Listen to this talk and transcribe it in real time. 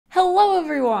Hello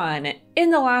everyone! In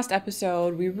the last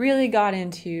episode, we really got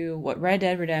into what Red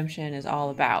Dead Redemption is all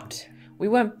about. We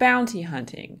went bounty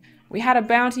hunting. We had a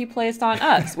bounty placed on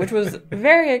us, which was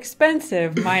very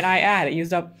expensive, might I add. It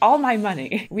used up all my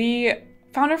money. We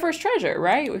found our first treasure,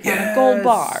 right? We found a gold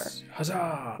bar.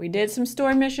 Huzzah! We did some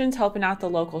story missions, helping out the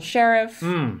local sheriff.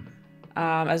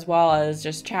 As well as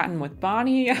just chatting with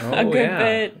Bonnie a good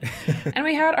bit. And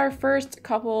we had our first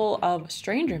couple of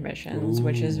stranger missions,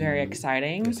 which is very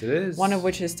exciting. Yes, it is. One of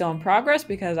which is still in progress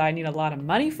because I need a lot of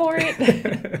money for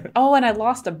it. Oh, and I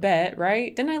lost a bet,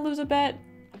 right? Didn't I lose a bet?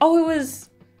 Oh, it was...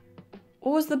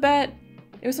 What was the bet?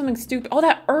 It was something stupid. Oh,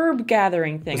 that herb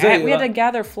gathering thing. We had to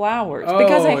gather flowers.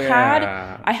 Because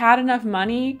I had enough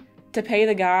money to pay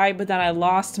the guy, but then I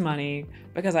lost money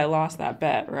because I lost that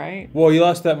bet, right? Well, you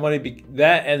lost that money,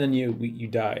 and then you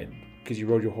died because you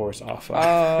rode your horse off.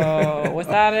 Oh, was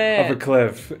that it? Off a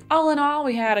cliff. All in all,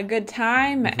 we had a good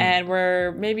time, and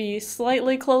we're maybe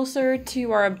slightly closer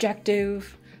to our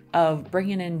objective of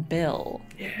bringing in Bill,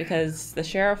 because the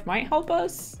sheriff might help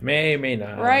us. May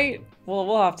not. Right? Well,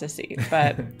 we'll have to see.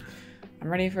 But I'm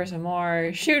ready for some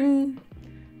more shooting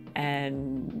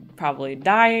and probably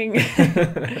dying.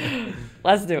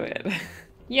 Let's do it.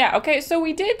 Yeah, okay, so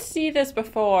we did see this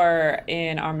before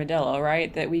in Armadillo,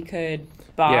 right? That we could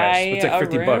buy it's like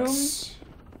 50 a room. bucks.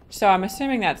 So I'm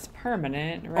assuming that's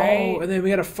permanent, right? Oh, and then we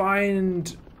gotta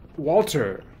find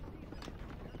Walter.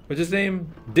 What's his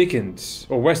name? Dickens.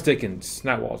 Or West Dickens,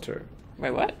 not Walter.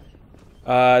 Wait, what?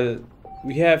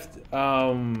 We have,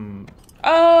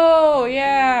 Oh,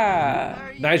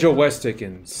 yeah. Nigel West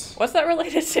Dickens. What's that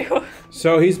related to?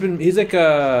 So he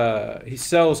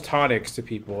sells tonics to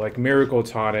people, like miracle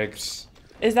tonics.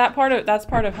 Is that that's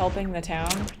part of helping the town?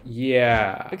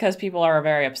 Yeah. Because people are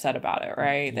very upset about it,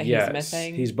 right? That he's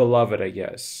missing? He's beloved, I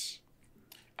guess.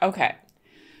 Okay.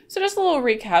 So just a little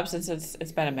recap since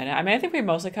it's been a minute. I mean, I think we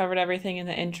mostly covered everything in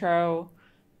the intro,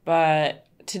 but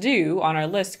to do on our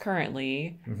list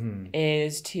currently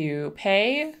is to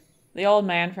pay the old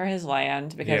man for his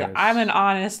land, because I'm an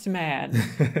honest man.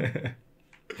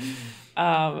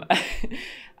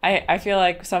 I feel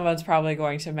like someone's probably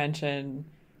going to mention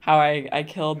how I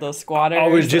killed those squatters. I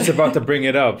was just about to bring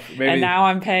it up. Maybe. And now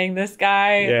I'm paying this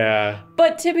guy. Yeah.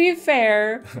 But to be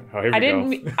fair, go.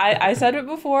 I said it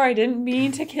before, I didn't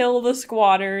mean to kill the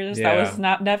squatters. Yeah. That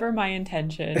was never my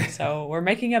intention. So we're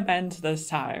making amends this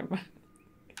time.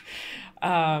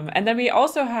 And then we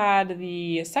also had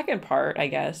the second part, I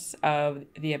guess, of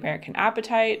the American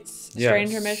Appetites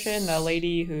stranger mission, the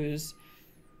lady whose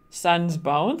son's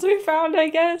bones we found, I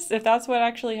guess, if that's what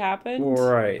actually happened.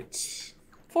 Right.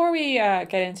 Before we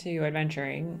get into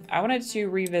adventuring, I wanted to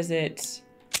revisit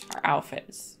our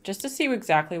outfits, just to see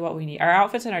exactly what we need. Our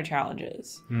outfits and our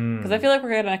challenges. Because I feel like we're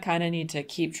going to kind of need to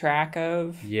keep track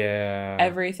of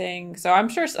everything. So I'm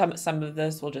sure some of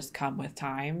this will just come with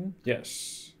time.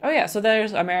 Yes. Oh yeah, so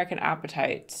there's American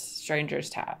Appetite's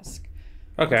Stranger's Task.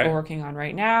 Okay. Which we're working on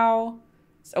right now.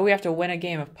 So we have to win a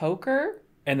game of poker.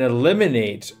 And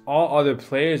eliminate all other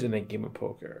players in a game of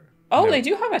poker. Oh, they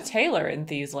do have a tailor in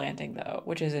Thieves Landing, though,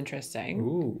 which is interesting.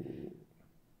 Ooh.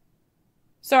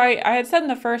 So I had said in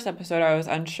the first episode I was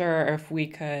unsure if we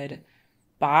could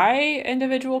buy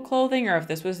individual clothing or if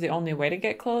this was the only way to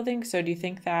get clothing. So do you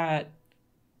think that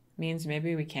means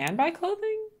maybe we can buy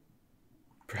clothing?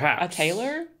 Perhaps. A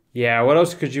tailor? Yeah, what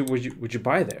else would you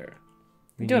buy there?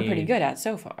 We're doing pretty good at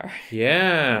so far.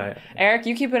 Yeah. Eric,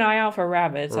 you keep an eye out for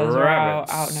rabbits as we're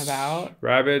out and about.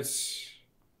 Rabbits.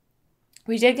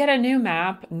 We did get a new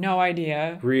map. No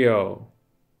idea. Rio.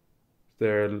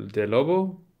 De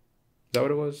Lobo? Is that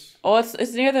what it was? Oh,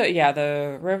 it's near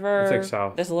the river. It's like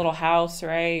south. There's a little house,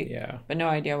 right? Yeah. But no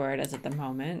idea where it is at the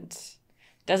moment.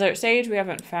 Desert Sage we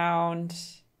haven't found.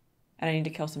 And I need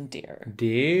to kill some deer.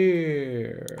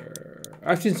 Deer.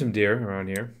 I've seen some deer around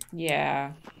here.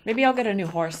 Yeah. Maybe I'll get a new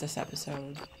horse this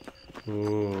episode.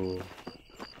 Ooh.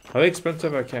 Are they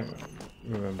expensive? I can't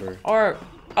remember. Or,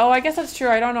 I guess that's true.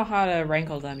 I don't know how to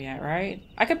rankle them yet, right?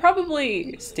 I could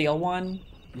probably steal one.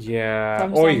 Yeah.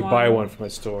 Or you buy one from a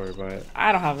store, but...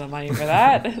 I don't have the money for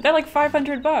that. They're like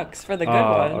 $500 for the good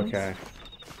ones. Okay.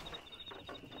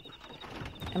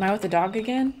 Am I with the dog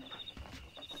again?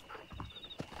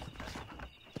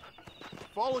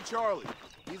 Follow Charlie.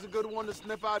 He's a good one to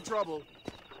sniff out trouble.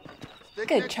 Stick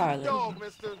Good next Charlie. to the dog,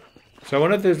 mister. So I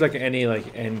wonder if there's any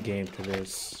end game to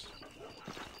this.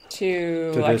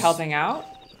 To this, helping out?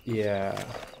 Yeah.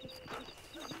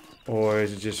 Or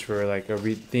is it just for a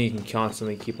thing you can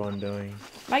constantly keep on doing?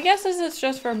 My guess is it's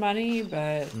just for money,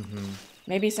 but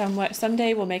maybe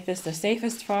someday we'll make this the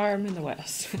safest farm in the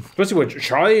West. Especially with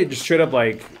Charlie just straight up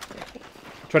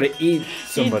try to eat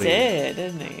somebody. He did,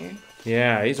 didn't he?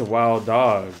 Yeah, he's a wild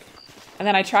dog. And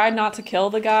then I tried not to kill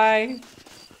the guy,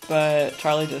 but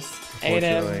Charlie just ate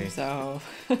Unfortunately. him, so...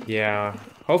 Yeah.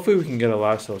 Hopefully we can get a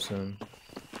lasso soon.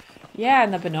 Yeah,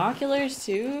 and the binoculars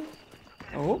too.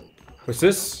 Oh. What's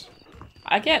this?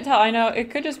 I can't tell. I know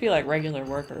it could just be like regular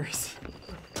workers.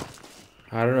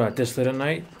 I don't know. At this late at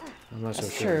night? I'm not so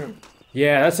That's sure. true.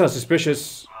 Yeah, that sounds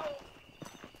suspicious.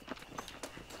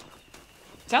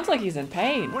 Sounds like he's in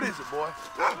pain. What is it, boy?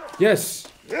 Yes.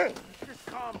 Just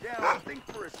calm down and think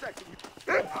for a second.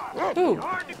 Ooh.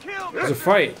 Hard to kill me, There's a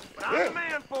fight. but I'm the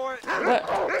man for it.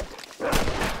 What?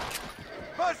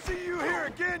 If I see you here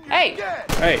again, you're Hey.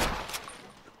 dead. Hey.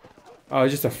 Oh,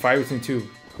 it's just a fight between two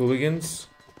hooligans?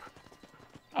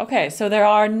 Okay, so there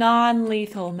are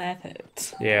non-lethal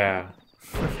methods. Yeah.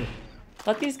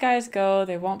 Let these guys go.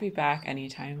 They won't be back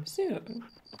anytime soon.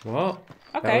 Well,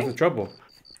 that Okay. was the trouble.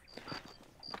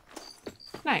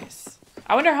 Nice.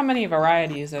 I wonder how many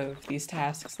varieties of these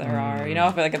tasks there are. You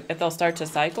know, if they'll start to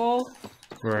cycle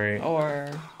Right. or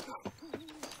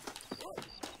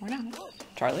not.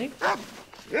 Charlie?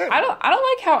 I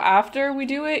don't like how after we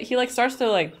do it, he like starts to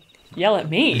like yell at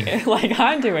me like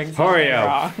I'm doing something Hurry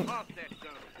up. wrong.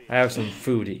 I have some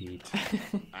food to eat.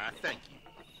 I thank you.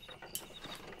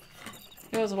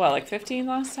 It was what, like 15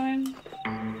 last time?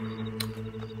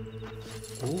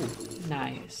 Ooh.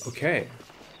 Nice. Okay.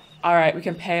 All right, we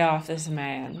can pay off this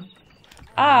man.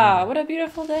 Ah, what a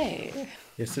beautiful day.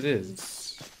 Yes, it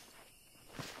is.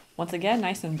 Once again,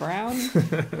 nice and brown,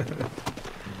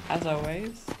 as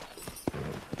always.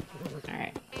 All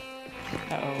right.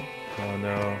 Uh-oh. Oh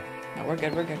no. No, we're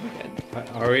good, we're good, we're good.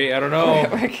 Are we? I don't know.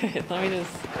 We're good. Let me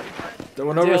just Don't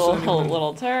want do a to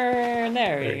little turn.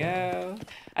 There we go.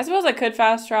 I suppose I could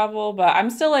fast travel, but I'm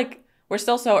still like, we're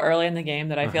still so early in the game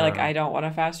that I feel like I don't want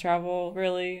to fast travel,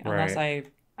 really, unless I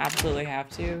absolutely have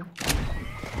to.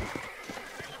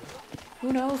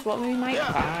 Who knows what we might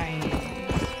find?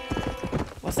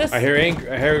 What's this? I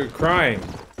hear crying,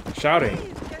 shouting.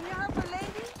 Can you help a lady?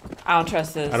 I don't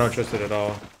trust this. I don't trust it at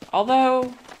all.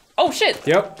 Although, oh shit!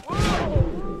 Yep.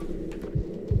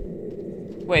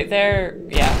 Wait, they're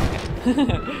yeah.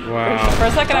 Wow. For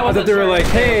a second, I wasn't thought they were sure like,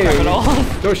 if they were hey,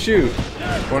 criminals. don't shoot.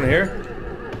 Want to hear?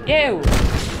 Ew.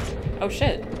 Oh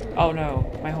shit. Oh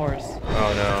no, my horse.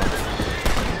 Oh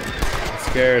no. I'm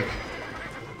scared.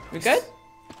 We good?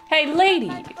 Hey, lady.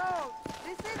 No, they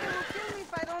say they will kill me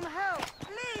if I don't help.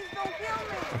 Please don't kill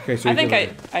me. Okay, so I you think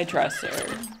can, I trust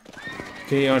her.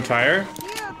 Can you untie her?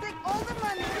 Here, take all the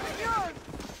money. It's yours.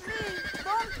 Please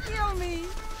don't kill me.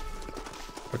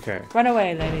 Okay. Run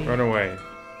away, lady. Run away.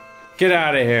 Get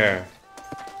out of here.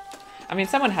 I mean,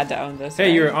 someone had to own this. Hey,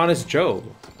 right? you're Honest Joe.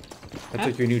 That's Huh?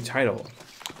 like your new title.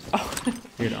 Oh,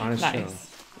 You're an Honest Joe. nice.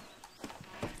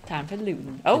 Time for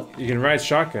looting. Oh, You can ride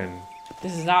shotgun.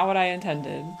 this is not what I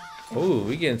intended. Ooh,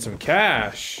 we getting some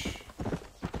cash.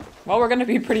 Well, we're gonna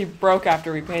be pretty broke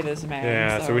after we pay this man.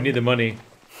 Yeah, so we need the money.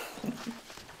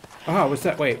 Oh, what's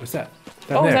that? Wait, what's that?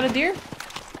 Oh, is that a deer?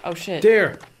 Oh shit.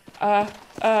 deer? I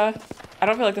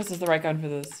don't feel like this is the right gun for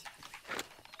this.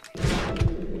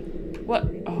 What?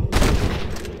 Oh,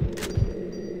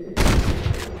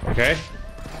 Okay,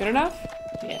 good enough?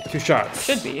 Yeah. 2 shots.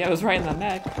 Should be. I was right in the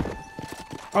neck.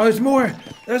 Oh, there's more.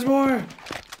 There's more.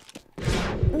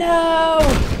 No!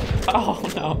 Oh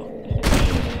no.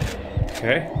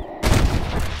 Okay.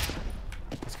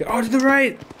 Let's go. Oh, to the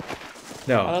right. Oh,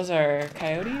 No, those are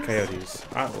coyotes? coyotes.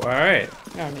 All right.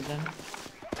 I don't need them.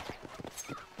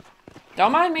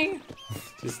 Don't mind me.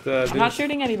 Just I'm not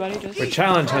shooting anybody. We're Just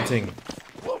challenge hunting.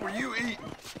 What were you eating?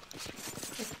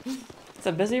 it's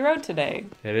a busy road today.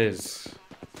 It is.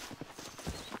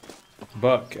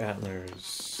 Buck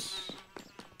antlers.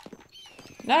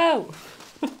 No.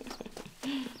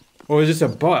 Oh, is this a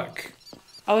buck?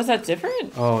 Oh, is that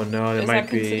different? Oh no, it Is might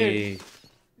that be. considered-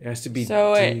 It has to be.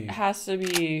 So deer. it has to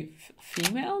be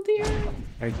female deer?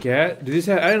 I get. Do these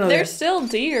have? I don't know. They're still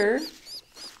deer.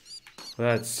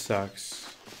 Well, that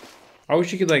sucks. I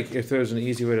wish you could like, if there was an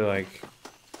easy way to like,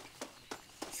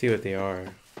 see what they are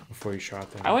before you shot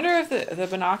them. I wonder if the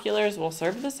binoculars will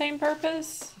serve the same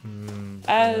purpose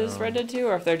as Red Dead 2,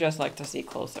 or if they're just like to see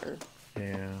closer.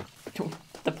 Yeah.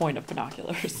 The point of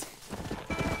binoculars.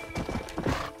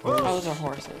 Oh, those are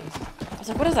horses. I was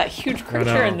like, what is that huge creature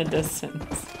know. in the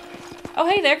distance? Oh,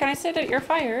 hey there, can I sit at your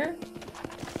fire?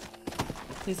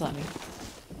 Please let me.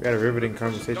 We had a riveting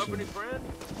conversation. Company friend?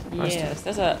 Yes,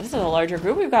 this is a larger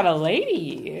group. We've got a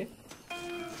lady.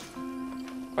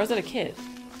 Or is it a kid?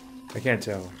 I can't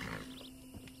tell.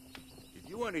 If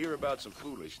you want to hear about some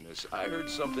foolishness, I heard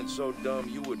something so dumb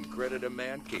you wouldn't credit a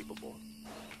man capable.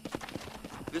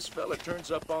 This fella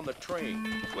turns up on the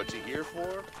train. What's he here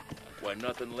for? Why,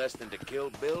 nothing less than to kill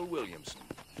Bill Williamson.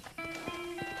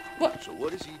 What? So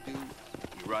what does he do?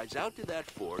 He rides out to that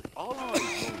fort, all on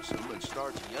his lonesome, and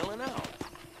starts yelling out.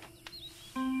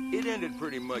 It ended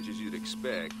pretty much as you'd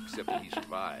expect, except that he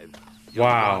survived. Young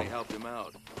Wow. Bonnie helped him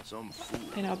out. Some fool.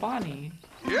 You know, Bonnie.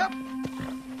 Yep.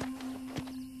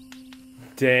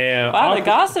 Damn. Wow, the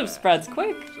gossip spreads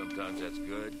quick. Sometimes that's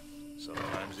good.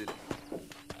 Sometimes it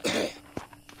ain't.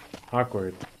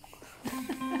 Awkward.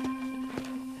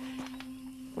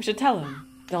 We should tell him.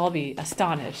 They'll all be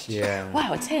astonished. Yeah.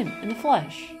 Wow, it's him in the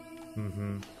flesh.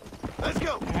 Let's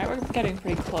go. All right, we're getting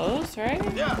pretty close, right?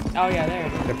 Yeah. Oh yeah, there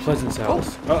it is. The Pleasance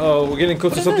House. Uh-oh, we're getting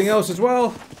close What to is something this? else as well.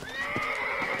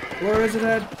 Where is it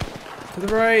at? To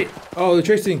the right. Oh, they're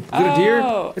chasing. Is it a deer?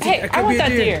 Oh, It hey, could I be want a that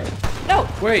deer. No,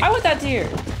 Wait. I want that deer.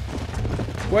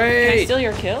 Can I Wait. steal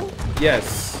your kill?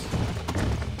 Yes.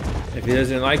 If he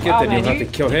doesn't like it, Oh, then man, you'll have to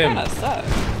kill him. Kinda suck.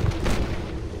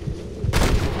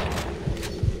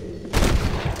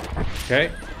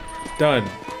 Okay. Done.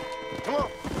 Come on.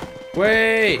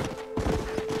 Wait.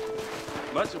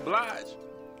 Much obliged.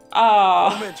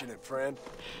 Oh, Mention it, friend.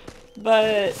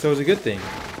 but So it's a good thing.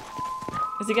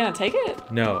 is he gonna take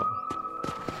it? No.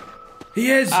 He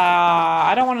is.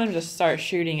 I don't want him to start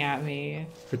shooting at me.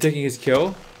 For taking his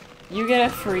kill. You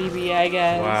get a freebie, I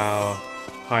guess. Wow.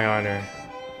 High honor.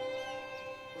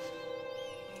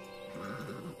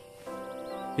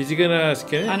 Is he gonna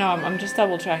skin I it? know, I'm just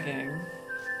double checking.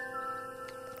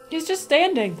 He's just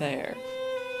standing there.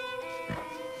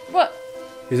 What?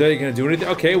 Is that gonna do anything?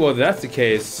 Okay, well, if that's the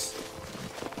case.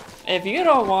 If you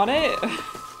don't want it.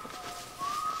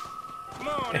 Come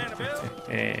on, Annabelle.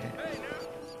 Eh.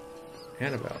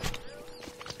 Annabelle.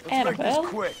 Annabelle?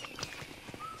 Quick.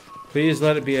 Please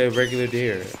let it be a regular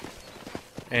deer.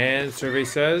 And survey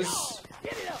says...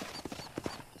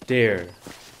 Deer.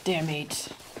 Damn it.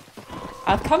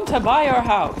 I've come to buy your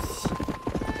house.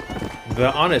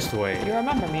 The honest way. You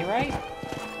remember me, right?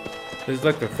 This is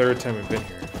like the third time we've been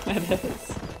here. It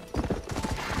is.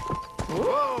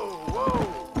 Whoa, whoa.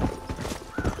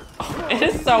 It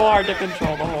is so hard to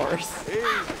control the horse.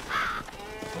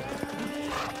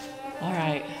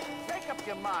 Alright. Make up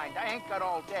your mind. I ain't got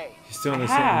all day. He's still in the I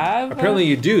same... have. Apparently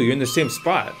you do. You're in the same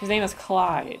spot. His name is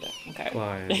Clyde. Okay.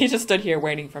 Clyde. He just stood here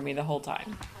waiting for me the whole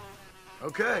time.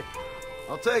 Okay.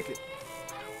 I'll take it.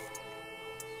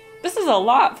 This is a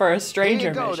lot for a stranger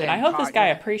Here you go, mission. then, I hope this guy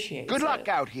partner. appreciates Good luck it.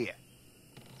 out here.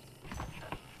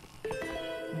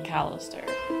 McAllister.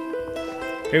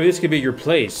 Maybe this could be your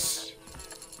place.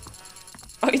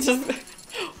 Oh, he just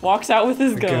walks out with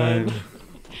his gun. Gun.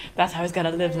 That's how he's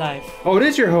gonna live life. Oh, it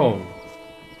is your home.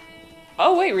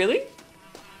 Oh, wait, really?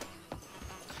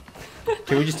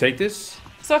 Can we just take this?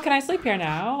 So can I sleep here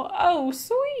now? Oh,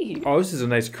 sweet. Oh, this is a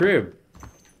nice crib.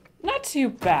 Not too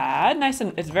bad. Nice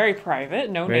and it's very private.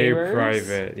 No Very neighbors.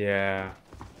 private, yeah.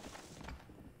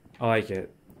 I like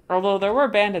it. Although there were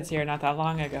bandits here not that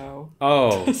long ago.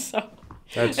 Oh, So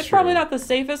that's it's true. probably not the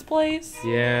safest place.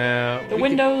 Yeah. The we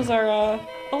windows are a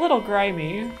little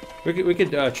grimy. We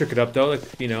could trick it up though.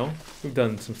 Like, you know, we've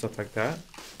done some stuff like that.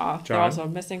 They're John? also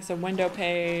missing some window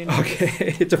pane.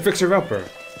 Okay, it's a fixer-upper.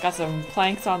 Got some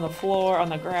planks on the floor, on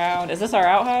the ground. Is this our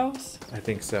outhouse? I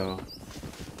think so.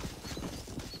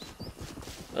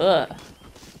 Ugh.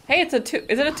 Hey, it's a two.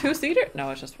 Is it a two-seater? No,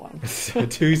 it's just one. It's a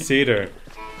two-seater.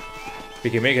 We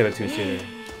can make it a two-seater.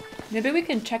 Maybe we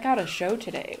can check out a show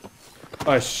today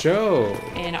A show.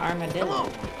 in Armadillo.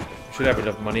 Should have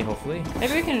enough money, hopefully.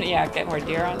 Maybe we can, yeah, get more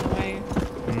deer on the way.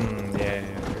 Yeah,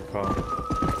 good call.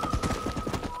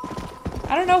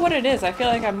 I don't know what it is. I feel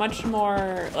like I'm much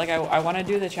more, like I want to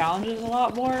do the challenges a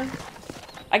lot more.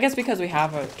 I guess because we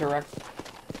have a direct,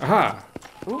 Aha.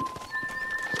 ooh,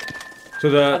 So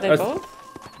the are they both?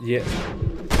 Yeah.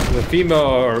 The female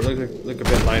are look a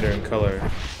bit lighter in color.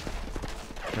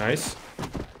 Nice.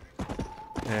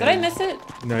 Did I miss it?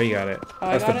 No, you got it. Oh,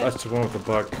 I got it? That's the one with the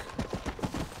buck.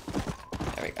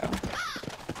 There we go.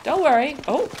 Don't worry.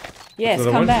 Oh, yes,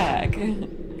 Another come one? back.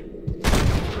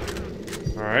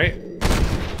 All right.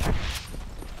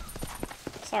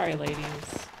 Sorry, ladies.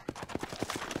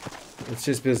 It's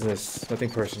just business, nothing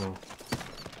personal.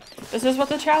 This is what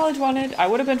the challenge wanted. I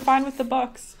would have been fine with the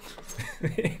bucks.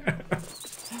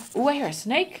 Ooh, I hear a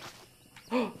snake.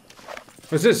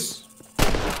 What's this?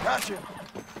 Gotcha.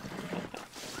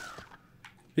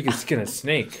 You can skin a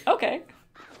snake. Okay.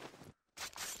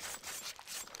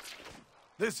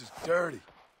 This is dirty.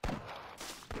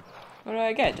 What do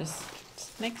I get? Just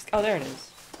snakes? Oh, there it is.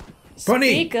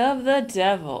 Bunny! Speak of the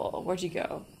devil. Where'd you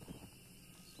go?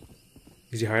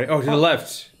 Is he hiding? Oh, to the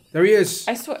left. There he is.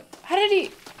 I swear. How did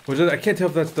he? Was it? I can't tell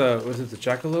if that's the. Was it the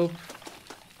jackalope?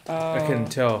 Oh. I couldn't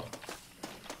tell.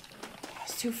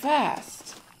 too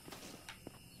fast.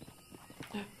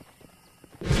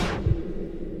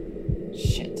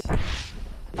 Shit.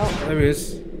 Oh. There he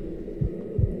is.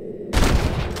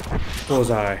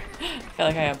 Bullseye. I feel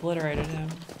like I obliterated him.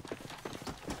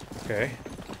 Okay.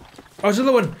 Oh, there's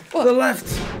another one! What? To the left!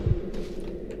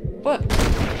 What?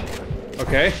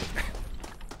 Okay.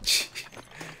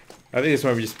 I think this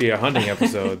might just be a hunting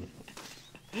episode.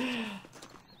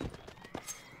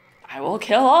 I will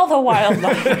kill all the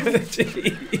wildlife.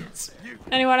 Jeez.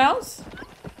 Anyone else?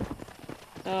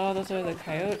 Oh, those are the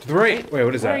coyotes. To the right! Wait,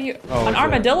 what is What that? are you? Oh, An what's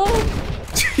armadillo?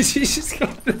 that? She's just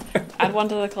going Add one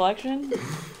to the collection?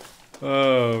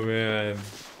 Oh, man.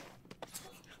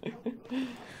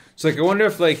 So, like, I wonder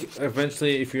if, like,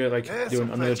 eventually, if you're, like, Yes, doing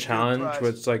I'll another fetch you a challenge prize. where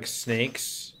it's, like,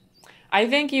 snakes. I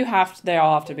think you have to, they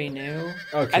all have to be new.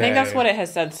 Okay. I think that's what it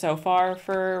has said so far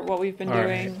for what we've been All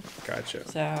doing. right. Gotcha.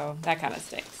 So that kind of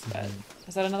stinks. But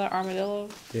is that another armadillo?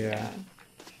 Yeah.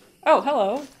 Oh,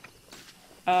 hello.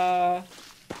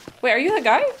 Wait, are you the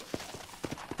guy?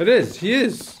 It is. He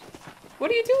is.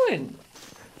 What are you doing?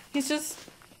 He's just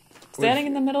standing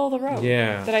in the middle of the road.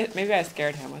 Yeah. Maybe I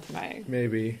scared him with my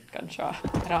Maybe. gunshot.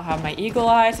 I don't have my eagle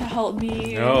eye to help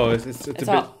me. No, it's a It's bit...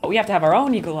 all, we have to have our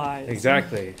own eagle eyes.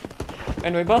 Exactly.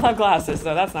 And we both have glasses,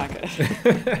 so that's not good.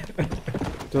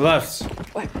 The left.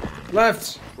 Wait,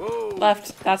 Left. Whoa.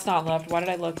 left. That's not left. Why did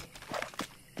I look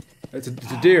It's a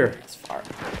deer. this far?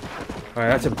 All right,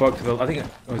 that's a buck. To the, I think.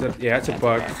 Was that? Yeah, that's a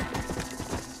buck.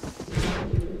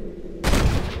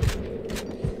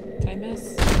 Did I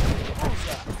miss?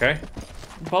 Okay.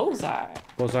 Bullseye.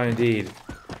 Bullseye indeed.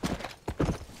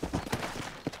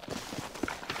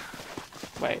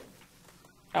 Wait.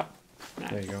 Oh. Nice.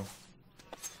 There you go.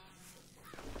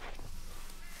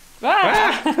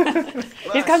 Ah!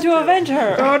 He's come to avenge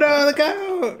her. Oh no! Look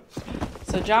out!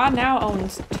 So John now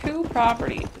owns 2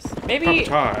 properties. Maybe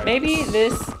Properties.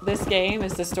 this game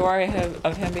is the story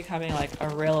of him becoming like a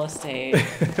real estate.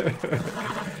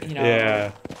 You know.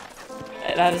 Yeah.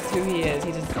 That is who he is.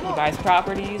 He buys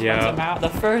properties, Yeah. rents them out. The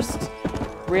first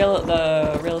real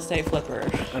estate flipper.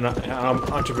 An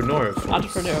entrepreneur. of sorts.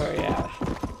 Entrepreneur, yeah.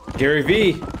 Gary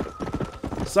V.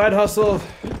 Side hustle.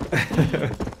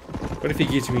 What if he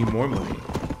gives me more money?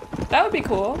 That would be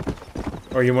cool.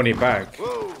 Or your money back?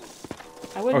 Whoa.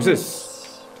 I wouldn't. What's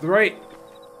this? To the right.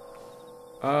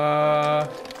 I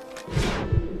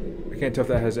can't tell if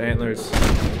that has antlers.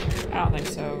 I don't think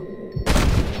so.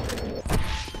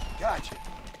 Gotcha.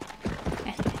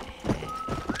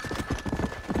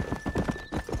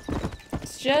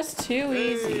 It's just too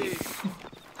easy.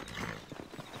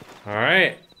 All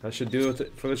right, that should do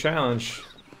it for the challenge.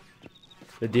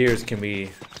 The deers can be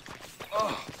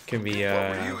What were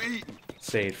you eating?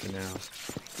 saved for now.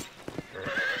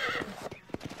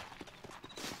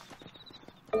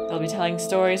 They'll be telling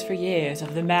stories for years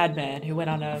of the madman who went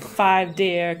on a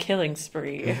 5-deer killing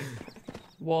spree.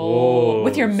 Whoa. Whoa.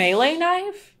 With your melee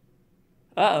knife?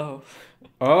 Uh-oh.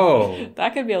 Oh.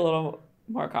 That could be a little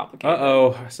more complicated.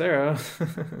 Uh-oh, Sarah.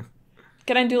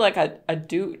 Can I do like a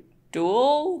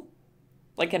duel?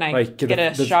 Like, can I Like, get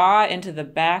a shot into the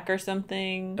back or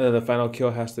something? The final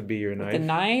kill has to be your The knife.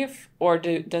 knife? Or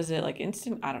does it like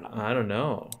instant? I don't know. I don't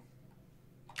know.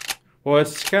 Well,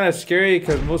 it's kind of scary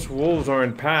because most wolves are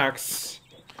in packs.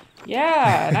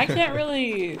 Yeah, and I can't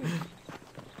really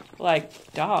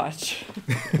like dodge.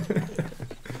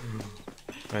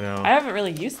 I know. I haven't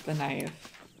really used the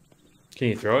knife. Can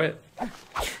you throw it?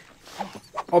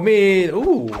 I mean,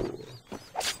 ooh.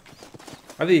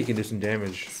 I think you can do some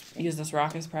damage. Use this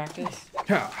rock as practice.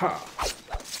 Ha ha.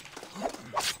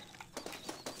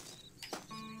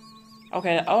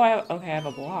 Okay. Oh, I have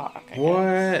a block. I guess.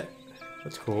 What?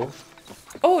 That's cool.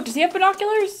 Oh, does he have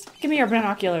binoculars? Give me your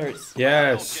binoculars.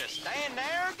 Yes. Just stand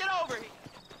there and get over here.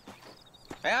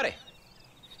 Howdy.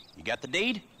 You got the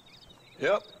deed?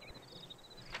 Yep.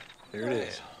 Here it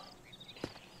is.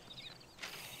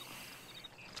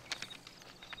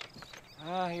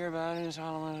 I hear about it.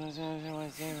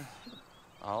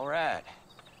 All right.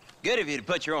 Good of you to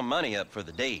put your own money up for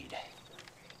the deed.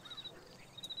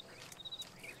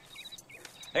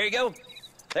 There you go.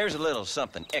 There's a little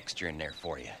something extra in there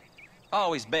for you.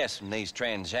 Always best when these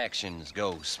transactions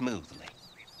go smoothly.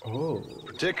 Oh.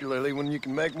 Particularly when you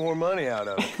can make more money out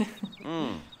of it.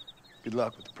 Good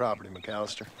luck with the property,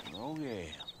 McAllister. Oh, yeah.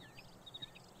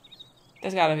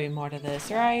 There's gotta be more to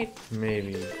this, right?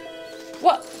 Maybe.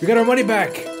 What? We got our money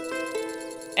back.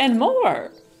 And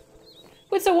more?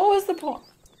 Wait, so what was the point?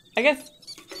 I guess,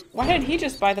 why didn't he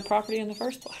just buy the property in the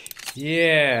first place?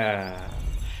 Yeah.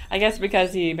 I guess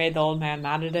because he made the old man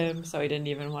mad at him, so he didn't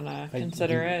even want to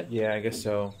consider it. Yeah, I guess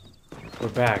so. We're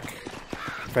back.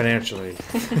 financially.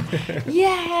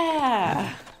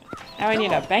 Yeah! Now I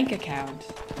need a bank account.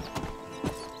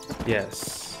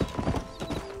 Yes.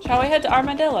 Shall we head to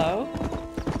Armadillo?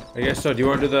 I guess so. Do you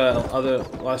want to do the other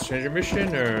Lost Stranger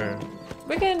mission, or?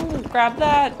 We can grab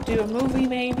that, do a movie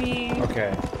maybe.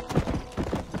 Okay.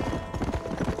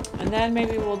 And then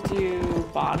maybe we'll do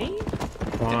Bonnie?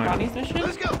 Bonnie's mission?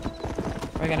 Let's go.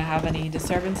 We're gonna have any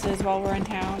disturbances while we're in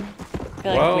town? I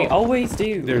feel like Well, we always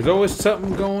do. There's always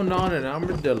something going on in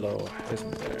Armadillo,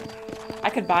 isn't there? I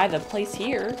could buy the place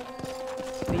here.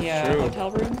 The True.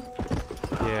 hotel room.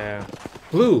 Yeah.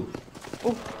 Blue!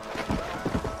 Oh,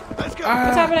 Let's go. Ah,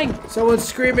 what's happening? Someone's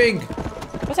screaming!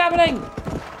 What's happening?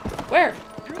 Where?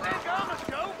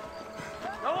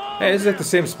 Hey, this is like the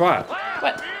same spot.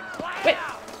 What? Wait.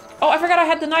 Oh, I forgot I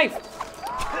had the knife.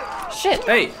 Shit.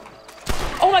 Hey!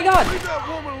 Oh my god. Leave that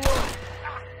woman alone.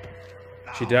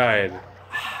 She died.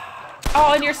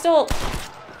 Oh, and you're still...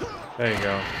 There you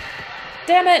go.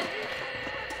 Damn it.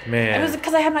 Man. It was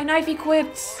because I had my knife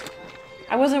equipped.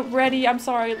 I wasn't ready. I'm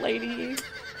sorry, lady.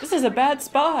 This is a bad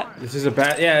spot. This is a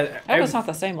bad... Yeah. I hope it's not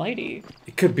the same lady.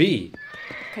 It could be.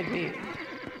 Could be.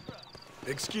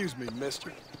 Excuse me,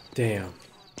 mister. Damn.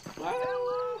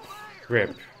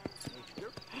 Rip.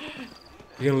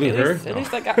 You gonna loot her? At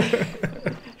least I got...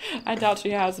 I doubt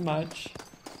she has much.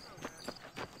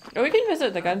 Or we can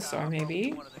visit the gun store,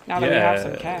 maybe. Now that we have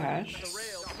some cash.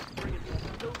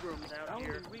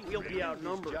 We'll be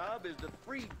outnumbered. Job is the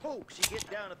free folks you get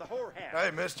down at the whorehouse.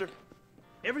 Hey, mister.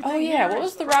 Oh yeah, what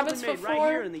was the rabbit's foot right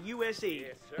here for? in the USA.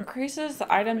 Increases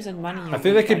the items and money. I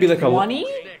think that could be like a...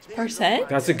 20%?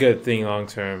 That's a good thing long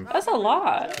term. That's a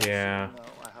lot. Yeah.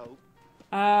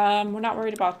 We're not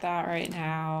worried about that right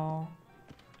now.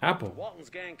 Apple. Walton's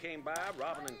gang came by,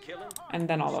 robbing and killing. And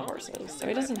then all the horses. So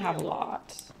he doesn't have a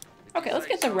lot. Okay, let's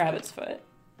get the rabbit's foot.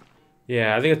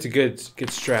 Yeah, I think it's a good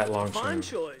strat long term. Fine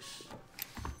choice.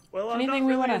 Well, I'm Anything not we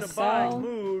really wanna in a buying sell?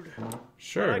 mood,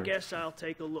 Sure. but I guess I'll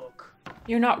take a look.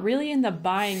 You're not really in the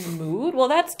buying mood? Well,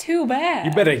 that's too bad.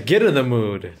 You better get in the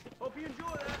mood. Hope you enjoy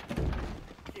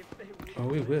that. If they Oh,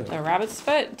 we will. The rabbit's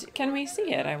foot, can we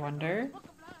see it, I wonder?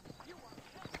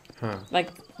 Huh. Like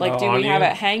Oh, do on we have you?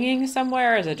 it hanging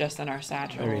somewhere, or is it just in our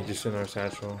satchel? Maybe just in our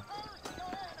satchel.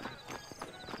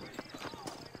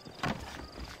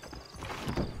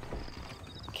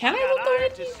 Can I loot the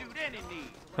lady? To suit any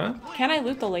need. Huh? Can I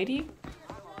loot the lady?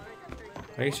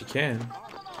 I guess you can.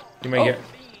 You might Oh. get...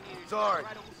 Sorry.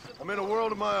 I'm in a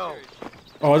world of my own.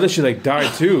 Oh, I thought she like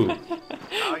died too.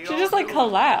 She just like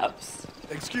collapsed.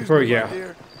 Excuse Before me, we my get-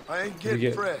 dear. I ain't we getting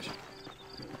get- fresh.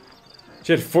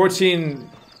 She had 14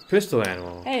 pistol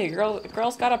ammo. Hey,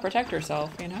 girl's gotta protect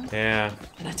herself, you know? Yeah.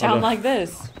 In a town Although- like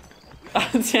this.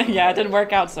 Yeah, it didn't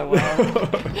work out so well.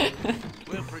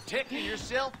 Well, protecting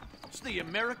yourself, it's the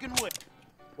American way.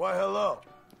 Why, hello.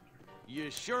 You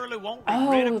surely won't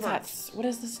regret Oh, it. that's... What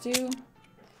does this do?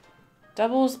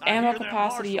 Doubles I ammo hear that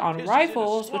capacity Marshall on pisses in a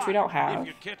rifles, which we swat, don't have. If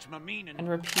you catch my meaning. And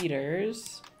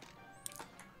repeaters.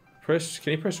 Can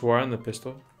you press Y on the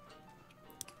pistol?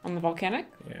 On the volcanic?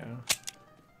 Yeah.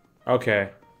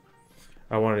 Okay.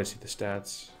 I wanted to see the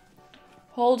stats.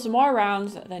 Holds more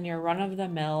rounds than your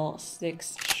run-of-the-mill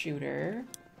 6-shooter.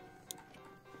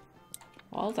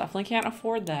 Well, definitely can't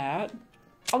afford that.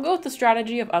 I'll go with the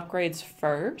strategy of upgrades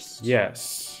first.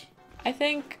 Yes. I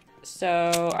think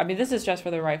so. I mean, this is just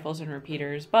for the rifles and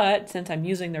repeaters, but since I'm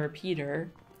using the repeater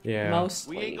Yeah.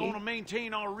 mostly. We ain't gonna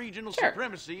maintain our regional Sure.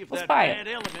 supremacy if Let's that buy bad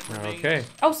it. element remains. Okay.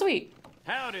 Oh, sweet.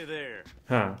 Howdy there.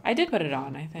 Huh. I did put it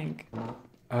on, I think.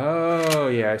 Oh,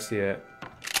 yeah, I see it.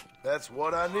 That's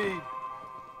what I need.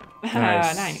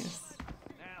 Nice. Nice.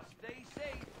 Now stay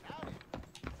safe.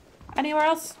 Anywhere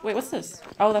else? Wait, what's this?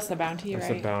 Oh, that's the bounty, That's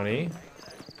right? a bounty.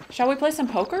 Shall we play some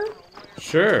poker?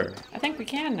 Sure. I think we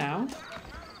can now.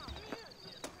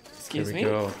 Excuse Here me.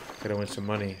 we go. Gotta win some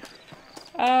money.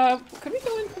 Could we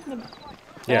go in from the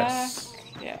Yes.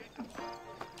 back? Yeah.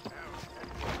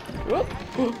 Whoop.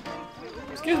 Whoop.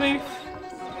 Excuse me.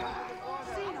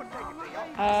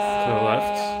 To the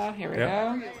left. Here we Yep.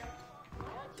 go.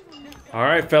 All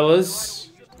right, fellas.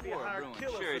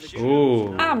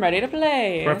 Ooh. I'm ready to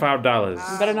play. For $5.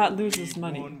 Better not lose this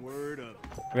money. We're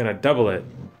gonna double it.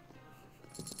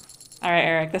 All right,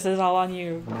 Eric, this is all on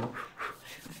you.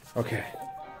 Okay.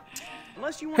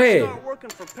 Unless you want Hey, to start working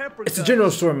for Pepper it's the Guts,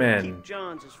 general store man. Keep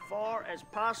John's as far as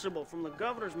possible from the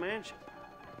governor's mansion.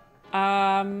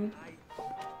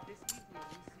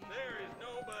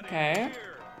 Okay.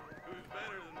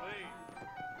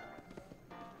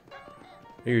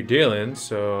 You're dealing,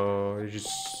 so you just...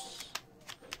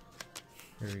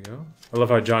 Here we go. I love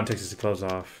how John takes his clothes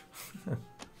off.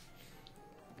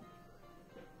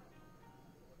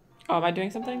 Oh, am I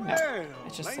doing something? No. Well,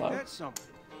 It's just ain't slow. that something?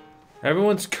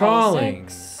 Everyone's Call calling.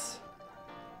 6.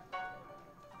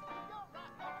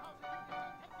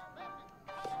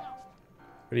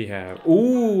 What do you have?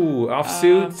 Ooh,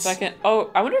 offsuits. Second.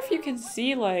 Oh, I wonder if you can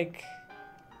see like.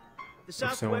 The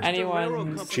someone- Southwestern Railroad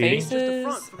Anyone's Company cheating? is just a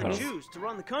front for the Faces? Jews to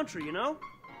run the country, you know?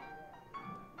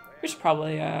 We should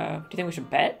probably. Do you think we should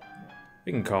bet?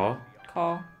 We can call.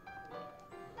 Call.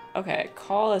 Okay,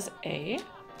 call is A.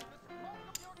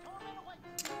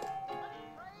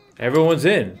 Everyone's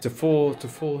in. It's a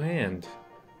full hand.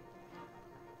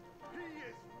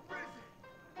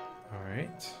 All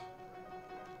right.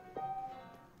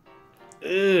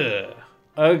 Ugh,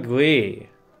 ugly.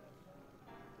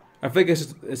 I think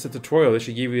it's a tutorial. They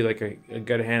should give you like a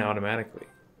good hand automatically.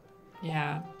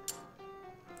 Yeah.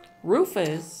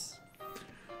 Rufus.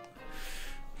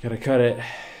 Gotta cut it.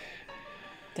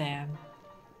 Damn.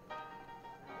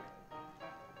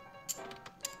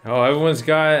 Oh, everyone's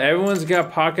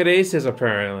got pocket aces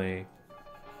apparently.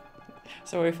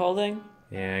 So are we folding?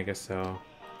 Yeah, I guess so.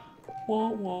 Wah,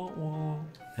 wah, wah.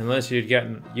 Unless you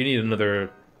need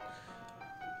another.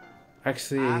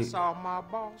 Actually, I saw my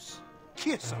boss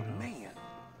kiss a man.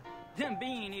 Them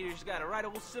bean eaters got a right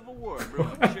old civil war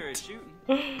brewing. Sure as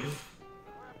shooting.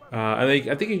 I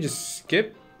think you just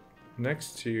skip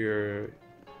next to your.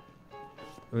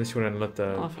 Unless you want to let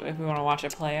Well, the. if we want to watch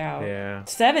it play out. Yeah.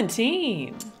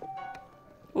 17.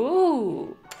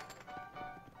 Ooh.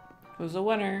 Who's the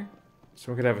winner?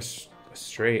 So we could have a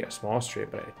small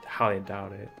straight, but I highly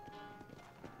doubt it.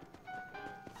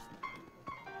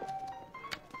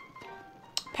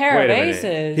 Pair Wait of a minute.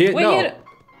 aces. Here- Wait, no. you had-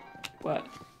 What?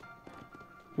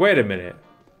 Wait a minute.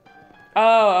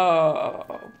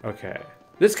 Oh. Okay.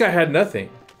 This guy had nothing.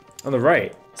 On the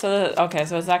right. So okay,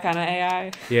 so is that kind of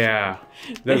AI? Yeah.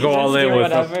 They'll They go just all in do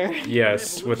with whatever.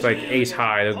 yes, with like ace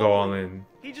high. They'll go all in.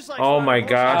 He just likes Oh riding my horses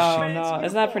gosh. Oh and no, fancy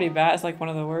isn't that pretty bad? It's like one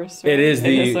of the worst. It is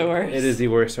It is the worst. It is the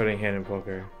worst starting hand in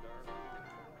poker.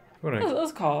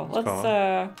 Let's call. Let's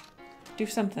call. do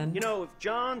something. You know, if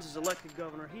Johns is elected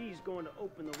governor, he's going to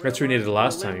open the That's what we needed the railroad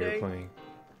last for time you were Linde. playing.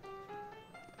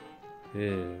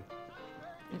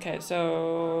 Yeah. Okay,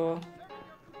 so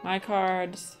my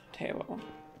cards table.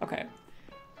 Okay.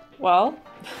 Well,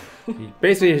 You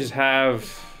basically just have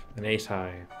an ace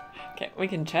high. okay, we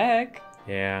can check.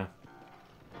 Yeah.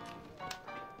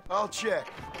 I'll check.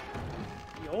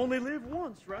 You only live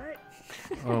once, right?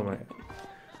 Oh my.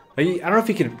 I don't know if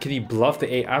he can he bluff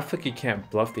the AI? I don't think he can't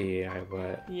bluff the AI,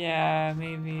 but Yeah,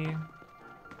 maybe.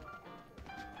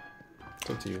 it's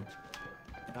up to you.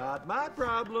 Not my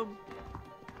problem.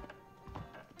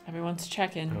 Everyone's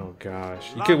checking. Oh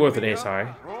gosh. You could go with an Lock me ace up,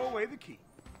 high. Throw away the key.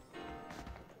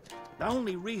 The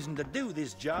only reason to do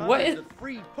this job What is is- the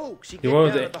free pokes you You get want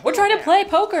down the- at the We're trying to whorehouse. play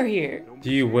poker here. Do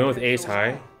you win with ace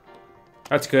high?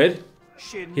 That's good.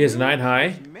 He has 9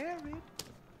 high.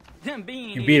 Them bean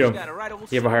You beat eaters him. got a right old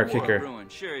You have a civil higher war kicker. brewing.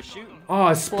 Sure as shooting.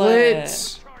 Oh, Split.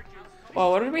 split.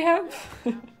 Well, what did we have?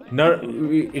 No,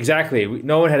 exactly.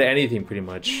 No one had anything pretty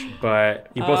much, but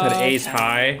you both had ace Okay.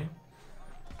 high.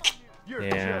 You're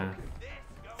Yeah.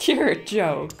 joking. You're a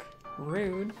joke.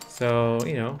 Rude. So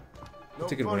you know, No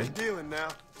it's a good funny win. dealing now.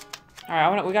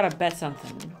 All right, we gotta bet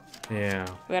something. Yeah.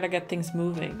 We gotta get things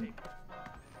moving.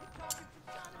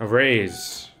 A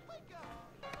raise.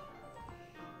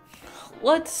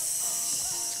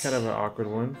 Let's. Kind of an awkward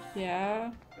one.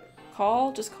 Yeah.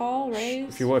 Call. Just call.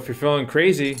 Raise. If you're feeling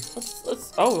crazy.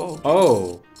 Let's. Oh.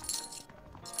 Oh.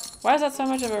 Why is that so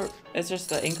much of a? It's just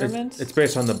the increments. It's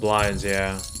based on the blinds,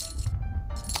 yeah.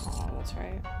 Oh, that's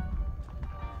right.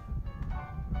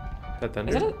 Is that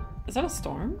thunder? Is that a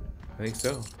storm? I think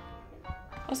so.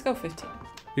 Let's go 15.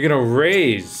 You're gonna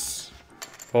raise.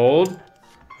 Hold.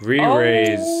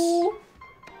 Re-raise. Oh,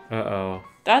 Uh-oh.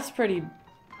 that's pretty.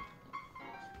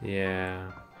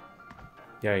 Yeah.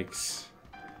 Yikes.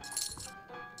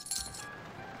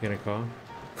 You gonna call?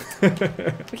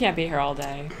 We can't be here all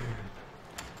day.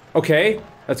 Okay,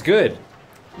 that's good.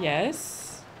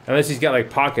 Yes. Unless he's got like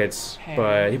pockets, Okay.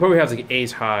 but he probably has like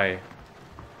ace high.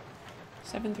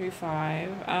 7, 3,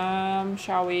 5.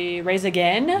 Shall we raise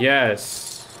again?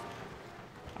 Yes.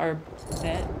 Or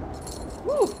bet?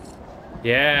 Woo.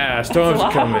 Yeah, storm's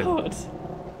That's coming. loud.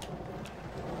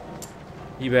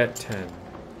 You bet 10.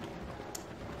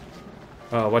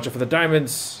 Oh, watch out for the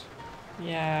diamonds.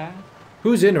 Yeah.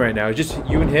 Who's in right now? Just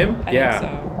you and him? I yeah.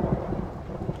 think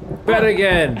so. Bet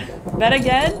again. Bet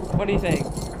again? What do you think?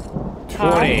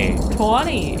 20. High?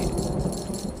 20.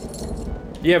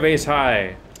 You have ace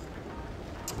high.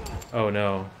 Oh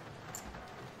no.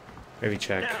 Maybe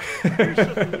check. Now, here's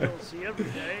something you don't see every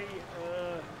day.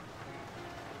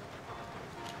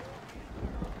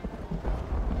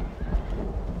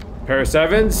 Pair of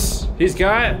sevens. He's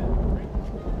got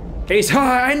ace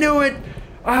high. I knew it.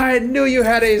 I knew you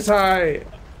had ace high.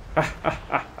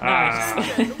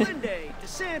 Nice. Windy to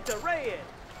Santa Red.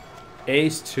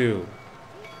 Ace 2.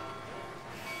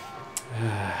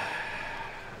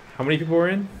 How many people were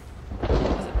in?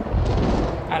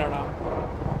 I don't know.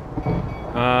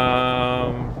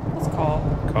 Let's call.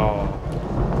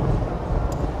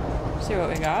 See what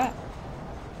we got.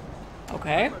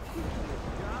 Okay.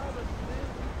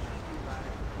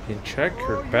 You can check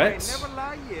her bets.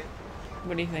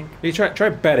 What do you think? You try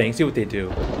betting. See what they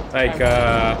do. Like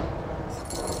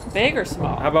Big or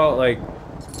small? how about like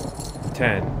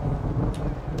 10?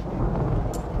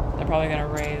 They're probably gonna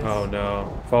raise. Oh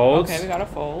no. Folds. Okay, we got a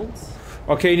folds.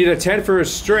 Okay, you need a 10 for a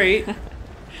straight.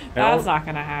 That's not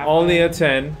gonna happen. Only a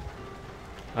 10.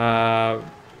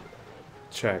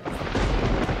 Check.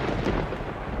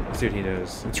 Let's see what he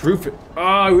does. It's Rufus.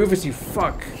 Oh, Rufus, you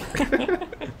fuck.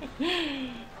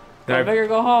 Go big or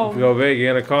go home. If you go big, you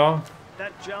gonna call?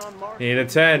 That John Marston. You need a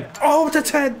 10. Oh, it's a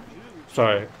 10.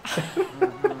 Sorry.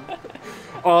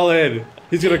 All in.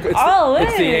 He's gonna.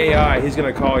 It's the AI. He's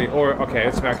gonna call you. Or okay,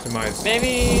 let's maximize.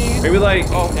 Maybe like.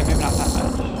 Oh, okay, maybe not that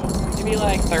much. Maybe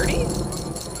like 30.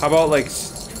 How about like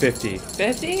 50?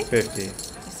 50. 50.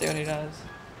 Let's see what he does.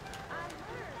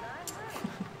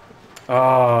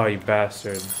 Oh, you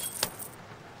bastard.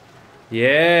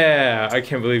 Yeah, I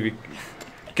can't believe you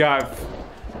got.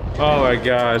 Oh my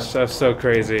gosh, that's so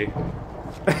crazy.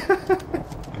 If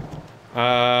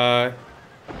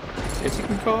you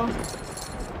can call.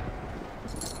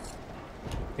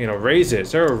 You know,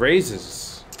 raises. There are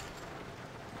raises.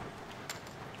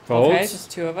 Folds. Okay, it's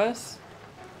just 2 of us.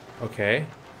 Okay.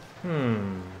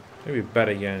 Maybe bet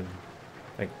again.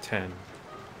 Like 10.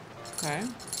 Okay.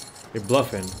 You're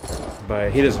bluffing,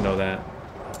 but he doesn't know that.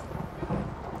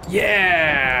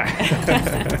 Yeah!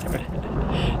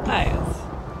 Nice.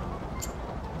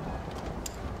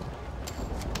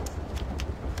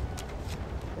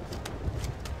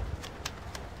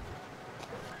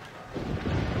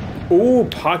 Ooh,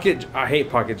 pocket. I hate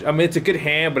pocket. I mean, it's a good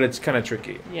hand, but it's kind of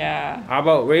tricky. Yeah. How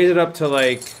about raise it up to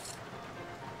like...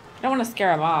 I don't want to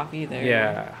scare him off either.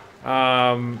 Yeah.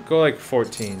 Go like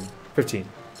 14. 15.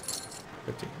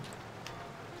 15.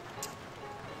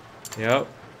 Yep.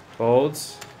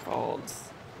 Folds. Folds.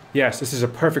 Yes, this is a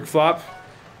perfect flop.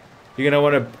 You're gonna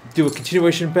want to do a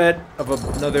continuation bet of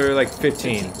another like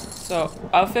 15. So,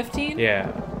 of 15? Yeah.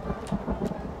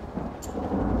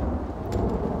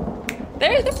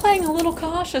 They're playing a little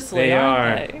cautiously, They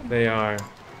aren't are. They are.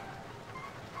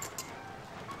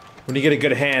 When you get a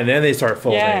good hand, then they start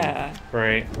folding. Yeah.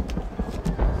 Right.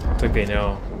 It's like they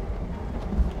know.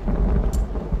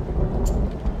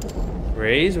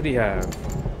 Raise? What do you have?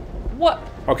 What?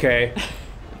 Okay.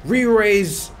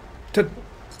 Re-raise to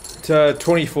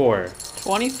 24.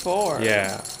 24.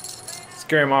 Yeah.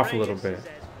 Scare him off a little bit.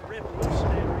 He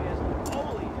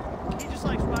just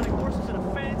likes riding horses in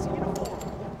a fancy uniform.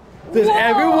 Does Whoa.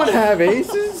 everyone have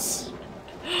aces?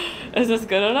 Is this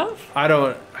good enough? I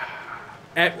don't...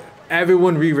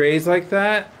 Everyone re-raise like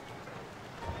that?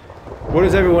 What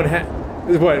does everyone have?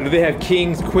 What, do they have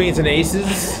kings, queens, and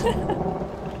aces?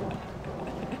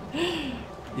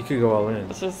 You could go all in.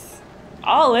 It's just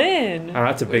all in. Oh,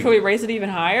 that's a big... Could we raise it even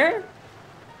higher?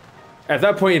 At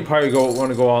that point, you'd probably want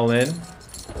to go all in.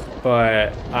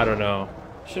 But, I don't know.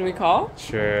 Should we call?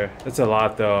 Sure. That's a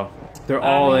lot, though. They're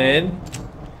all in.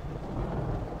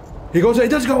 He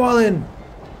does go all in!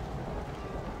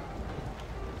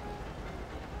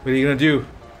 What are you gonna do?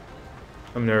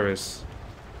 I'm nervous.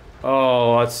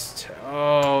 Oh,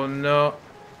 oh no.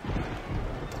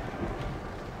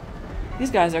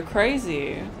 These guys are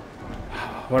crazy.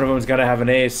 One of them's gotta have an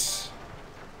ace.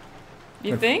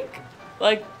 You think?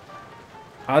 Like,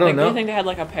 I don't Do know. you think they had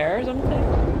like a pair or something?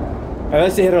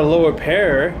 Unless they had a lower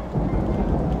pair.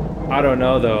 I don't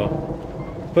know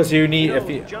though. Plus you need if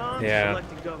you yeah.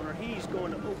 Governor, he's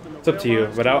going to open the It's up to you.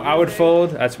 But I would fold.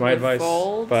 That's my advice.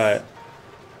 Fold. But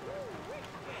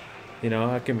you know,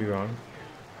 I can be wrong.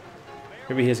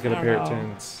 Maybe he's got a pair of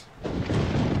tens.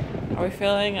 Are we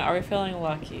feeling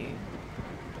lucky?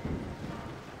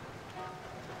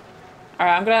 All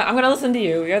right, I'm gonna listen to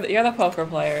you. You're the poker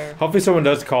player. Hopefully someone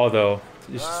does call though.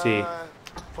 You should see.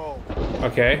 Fold.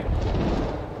 Okay.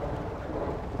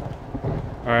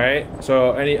 All right.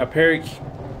 So a pair.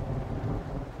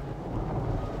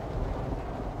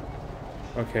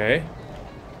 Okay.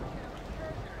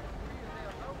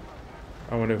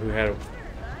 I wonder who had.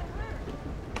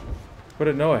 What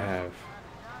did Noah have?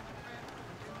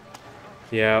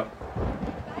 Yeah.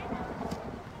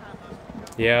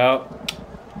 Yeah.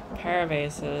 Pair of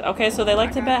aces. Okay, so they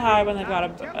like to bet high when they've got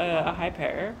a high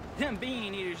pair. Them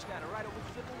bean eaters got a right over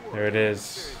Civil War. There it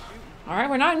is. All right,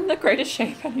 we're not in the greatest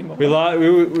shape anymore. We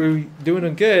were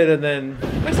doing good, and then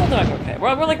We're still doing okay.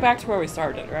 We're like back to where we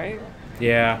started, right?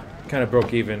 yeah, kind of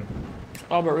broke even.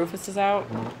 Oh, but Rufus is out.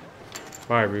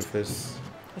 Bye, Rufus.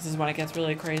 This is when it gets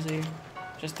really crazy.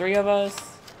 Just 3 of us.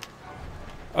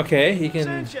 Okay, he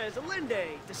can. Sanchez, Allende,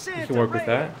 You can work with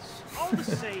that. all the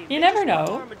same. You never know.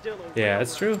 Armadillo Yeah,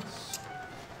 that's true.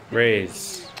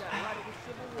 Raise.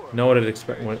 No one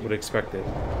would expect it.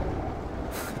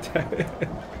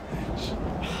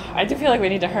 I do feel like we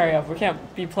need to hurry up. We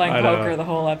can't be playing I know. poker the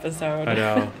whole episode. I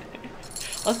know.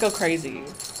 Let's go crazy.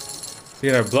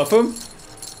 You gonna bluff him?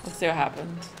 Let's see what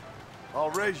happens.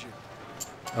 I'll raise you.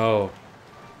 Oh.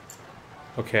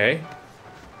 Okay.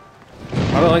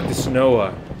 I don't like this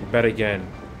Noah. Bet again.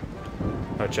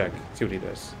 I'll check. See what he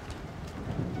does.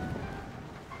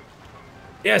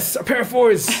 Yes, a pair of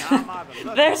 4s.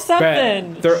 There's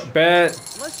something. Bet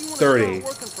Unless you want 30. to start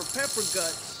working for Pepper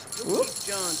Guts, you'll keep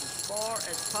Johns as far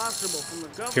as possible from the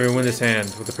government. Can we win this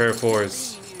hand with a pair of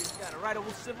 4s? Bean eaters got a right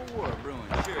over Civil War brewing.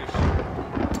 Sure as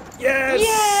shit. Yes!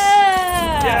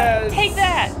 Yeah! Yes! Take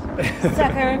that,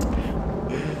 sucker.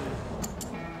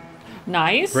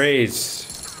 Nice. Raise.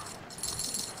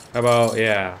 How about,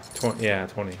 yeah, 20. Yeah,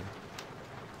 20.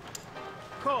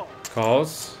 Call.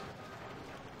 Calls.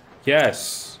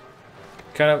 Yes.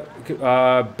 Kind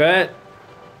of, bet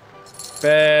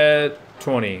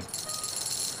 20.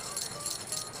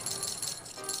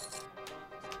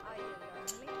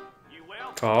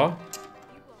 Call.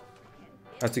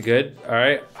 That's a good. All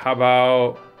right. How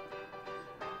about?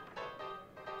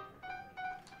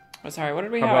 Oh, sorry, what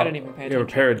did we How have? I about didn't even pay you have a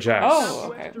attention. pair of jacks? Oh,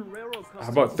 okay. Western Railroad How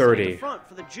about customers 30? in the front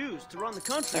for the Jews to run the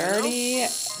country, 30.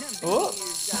 Oh, Got a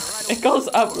right it over goes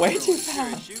Civil up War way brewing. too Sure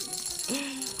as fast.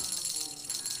 shooting.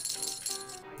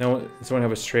 No, does someone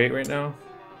have a straight right now?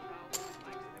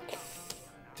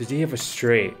 Does he have a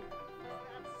straight?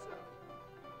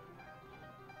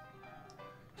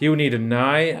 He would need a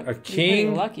knight, a Be pretty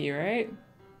king. lucky, right?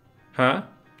 Huh?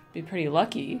 Be pretty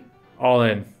lucky. All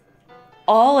in.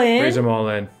 All in. Raise them all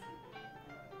in.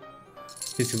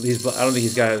 He's. I don't think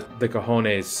he's got the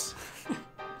cojones.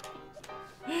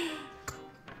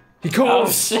 He Oh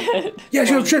calls. shit. Yes,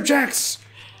 you have trip jacks.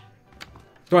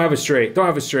 Don't have a straight. Don't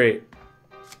have a straight.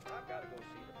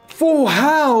 Full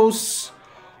house.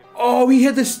 Oh, he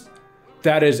had this.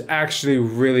 That is actually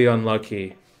really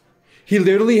unlucky. He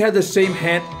literally had the same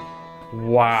hand.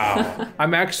 Wow.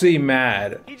 I'm actually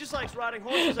mad. He just likes riding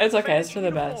horses. It's okay. It's for the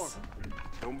best.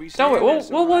 Don't worry.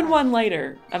 We'll win one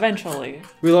later. Eventually.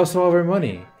 We lost all of our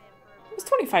money. It was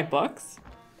 $25.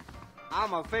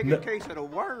 I'm a fake a case of the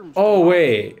worms. Oh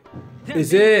wait.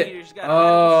 Is it?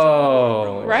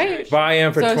 Oh. Right?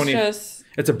 Buy-in for So 20. it's just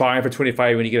It's a buy-in for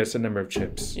 25 when you get a certain number of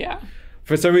chips. yeah.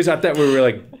 For some reason, I thought we were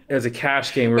like, as a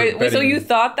cash game, we were Wait, so betting. you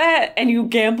thought that and you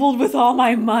gambled with all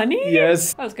my money?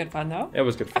 Yes. That was good fun though. It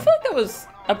was good I fun. feel like that was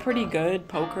a pretty good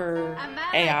poker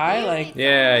AI. Like,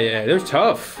 Yeah, they're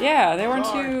tough. yeah, they weren't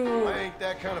Sorry, too. I ain't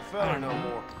that kind of fella no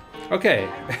more. Okay,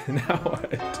 now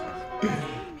what?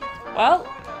 Well,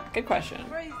 good question.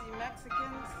 Crazy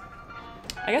Mexicans.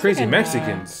 I guess we Crazy can,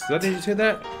 Mexicans. Did you say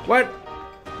that? What?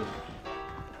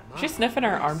 She's sniffing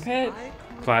her armpit.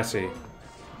 Classy.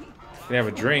 Can have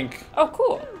a drink. Oh,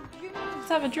 cool. Let's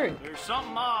have a drink. There's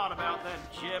something odd about that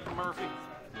Jeb Murphy.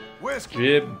 Whiskey.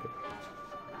 Jib.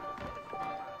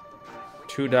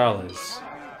 $2.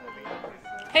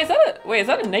 Hey, is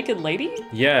that a naked lady?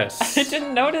 Yes. I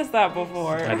didn't notice that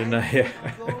before. I did not. Yeah.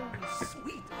 Might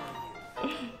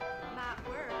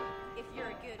work if you're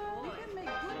a good boy. You can make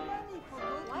good money for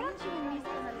good Why don't you and me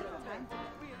spend a little time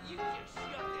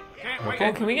Can't Okay.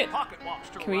 Oh, can we get Pocket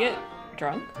watch to can we get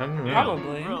drunk? I don't know.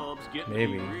 Probably. Grubs getting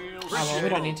Maybe. real Oh, well, we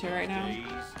don't need to right now. days.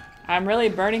 I'm really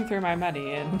burning through my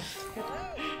money in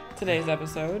today's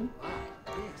episode.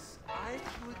 Yes, I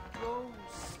could go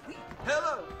sweet.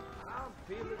 Hello. I'm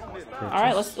feeling middle. All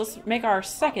right, let's make our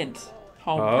second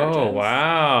home Oh, purchase.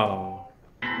 wow.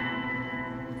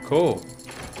 Cool.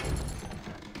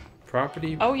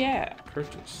 Property Oh yeah.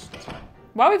 purchased.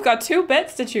 Wow, we've got 2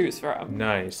 bets to choose from.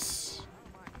 Nice.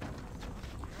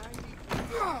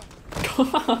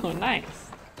 Oh, nice.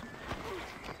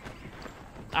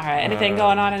 All right, anything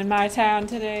going on in my town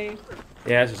today?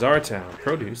 Yeah, this is our town.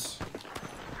 Produce.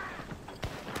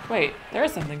 Wait, there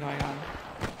is something going on.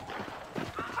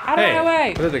 Out Hey, of my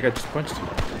way! I thought that guy just punched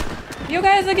you. You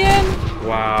guys again?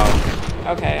 Wow.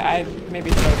 Okay, I maybe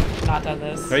should have not done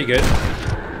this. Are you good?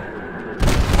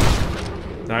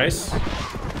 Nice. You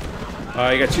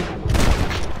got 2.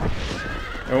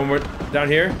 And one more down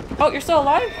here. Oh, you're still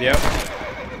alive? Yep.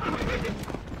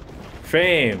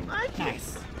 Fame.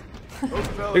 Nice.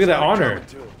 Look at that honor.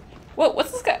 Whoa,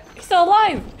 what's this guy? He's still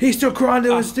alive. He's still crawling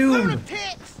to his doom.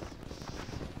 Lunatics!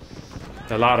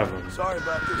 A lot of them. Sorry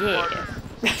about this, partner.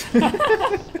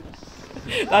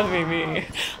 Yeah. That'd be me.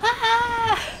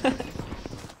 Ah!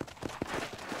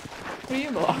 Who do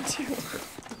you belong to?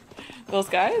 Those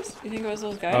guys? You think it was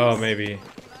those guys? Oh, maybe.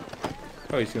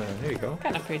 Oh, he's going. There you go.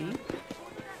 Kind of pretty.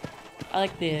 I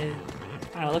like the. I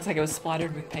don't know. It looks like it was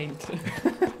splattered with paint,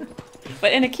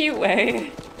 but in a cute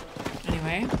way.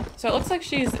 Anyway, so it looks like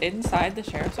she's inside the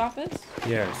sheriff's office.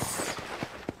 Yes.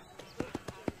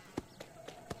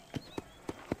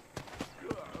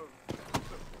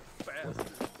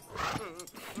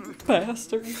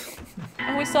 Bastard.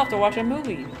 Oh, we still have to watch a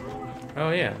movie.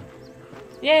 Oh yeah.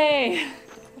 Yay!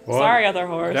 Well, Sorry, other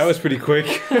horse. That was pretty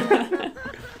quick.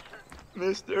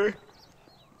 Mister,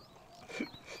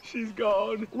 she's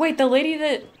gone. Wait, the lady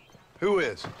that. Who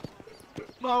is?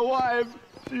 My wife,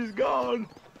 she's gone.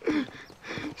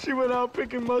 She went out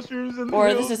picking mushrooms in the Or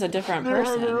hills. this is a different They heard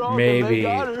her person. wrong and Maybe. they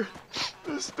got her.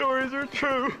 The stories are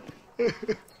true.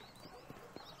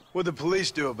 What'd the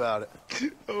police do about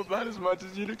it? Oh, about as much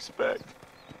as you'd expect.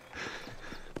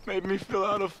 Made me fill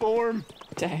out a form.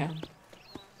 Damn.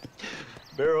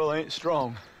 Beryl ain't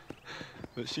strong,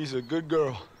 but she's a good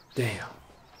girl. Damn.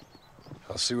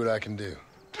 I'll see what I can do.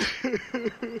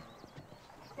 I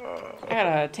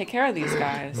gotta take care of these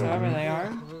guys, whoever they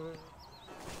are.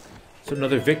 So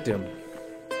another victim.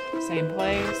 Same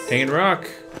place. Hanging rock.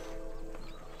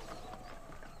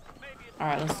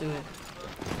 Alright, let's do it.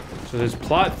 So this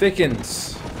plot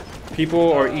thickens.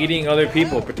 People are eating other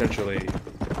people potentially.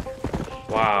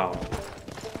 Wow.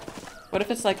 What if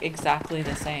it's like exactly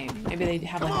the same? Maybe they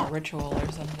have like a ritual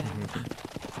or something.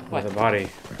 What? With a body.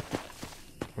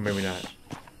 Or maybe not.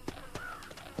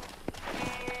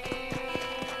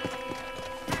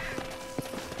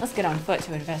 Let's get on foot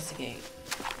to investigate.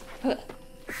 Huh.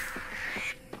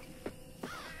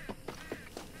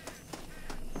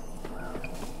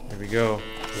 There we go.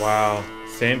 Wow.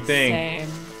 Same thing. Same.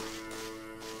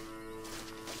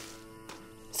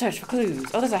 Search for clues.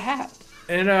 Oh, there's a hat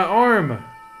And an arm.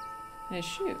 and a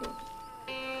shoe.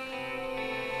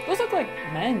 Those look like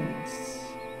men's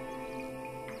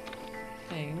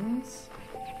things.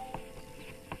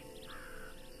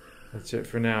 That's it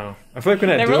for now. I feel like we're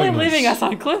not They're doing really this. leaving us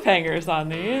on cliffhangers on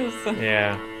these.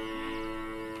 Yeah.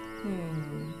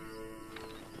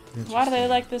 Why do they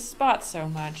like this spot so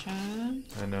much, huh?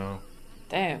 I know.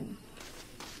 Damn.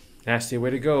 Nasty way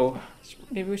to go.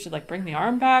 Maybe we should like bring the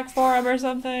arm back for him or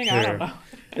something. I Here. don't know.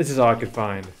 This is all I could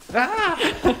find.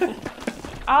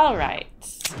 All right.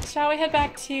 Shall we head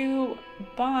back to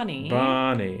Bonnie?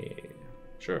 Bonnie.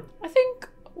 Sure. I think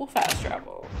we'll fast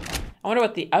travel. I wonder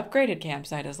what the upgraded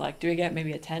campsite is like. Do we get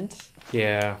maybe a tent?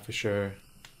 Yeah, for sure.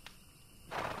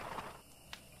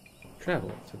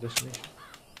 Travel to destination.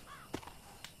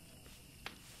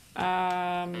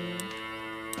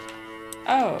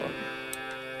 Oh.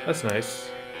 That's nice.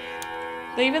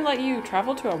 They even let you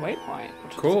travel to a waypoint,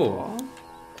 which Cool. is cool.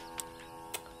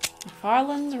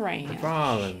 Farland's Range.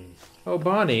 Fallen. Oh,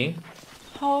 Bonnie.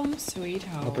 Home sweet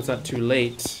home. Hope it's not too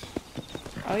late.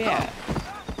 Oh yeah.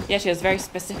 Yeah, she has very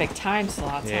specific time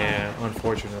slots. Yeah,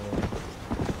 unfortunately.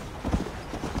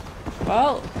 Huh?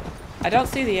 Well, I don't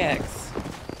see the eggs.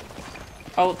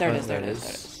 Oh, there it is. There it there is.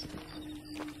 it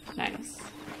There it is. is. Nice.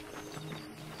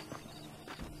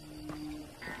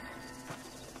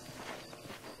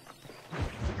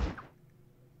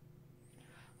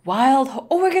 Oh,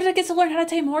 we're gonna get to learn how to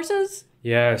tame horses?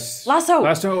 Yes. Lasso!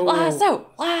 Lasso! Lasso!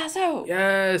 Lasso!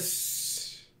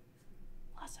 Yes!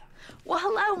 Lasso. Well,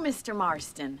 hello, Mr.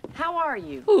 Marston. How are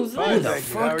you? Who's Fine, this? thank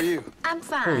you. How are you? I'm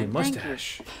fine. Holy thank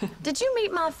mustache. you. Did you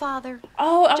meet my father?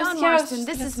 Oh, I was, John yeah, I was Marston, just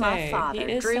this gonna is my say, father,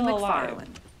 he is Drew still alive. McFarland.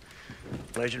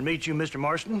 Pleasure to meet you, Mr.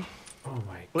 Marston. Oh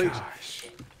my Please. gosh.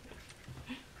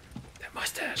 That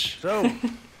mustache. So,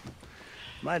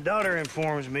 my daughter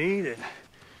informs me that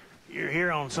you're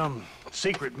here on some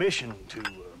secret mission to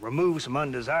remove some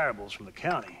undesirables from the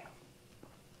county.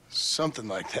 Something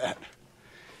like that.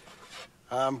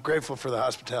 I'm grateful for the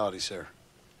hospitality, sir.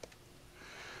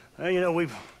 Well, you know,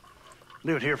 we've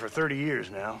lived here for 30 years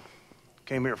now.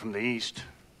 Came here from the east.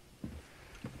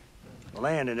 The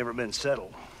land had never been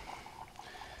settled.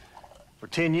 For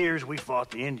 10 years, we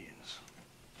fought the Indians.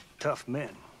 Tough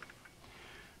men.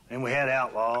 Then we had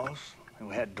outlaws, and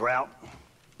we had drought,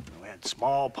 and we had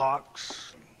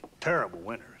smallpox, terrible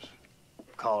winters,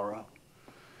 cholera.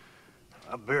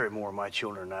 I buried more of my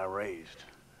children than I raised.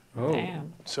 Oh.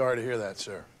 Damn. Sorry to hear that,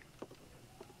 sir.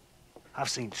 I've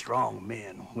seen strong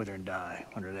men wither and die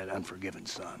under that unforgiving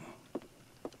sun.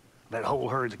 That whole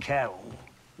herds of cattle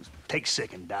take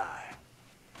sick and die.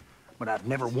 But I've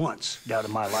never once doubted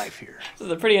my life here. This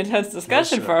is a pretty intense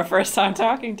discussion Yes, for our first time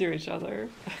talking to each other.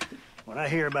 When I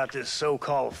hear about this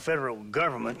so-called federal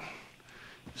government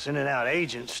sending out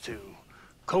agents to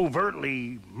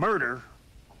covertly murder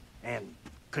and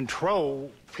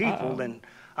control people, then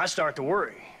I start to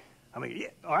worry. I mean, yeah,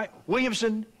 all right,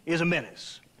 Williamson is a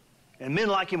menace, and men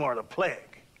like him are the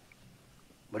plague.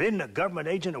 But isn't a government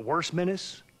agent a worse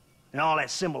menace? And all that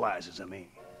symbolizes, I mean.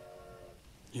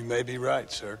 You may be right,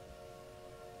 sir.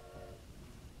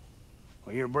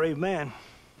 Well, you're a brave man.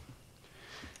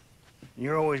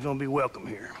 You're always going to be welcome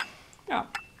here. Oh,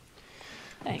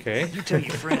 thanks. Okay. You tell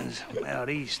your friends out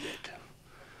east that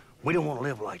we don't want to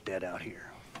live like that out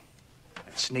here.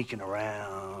 That sneaking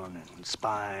around and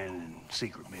spying and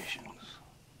secret missions.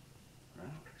 Right?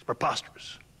 It's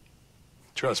preposterous.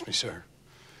 Trust me, sir.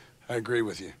 I agree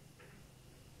with you.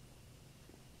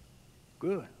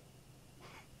 Good.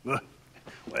 Good.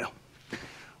 Well,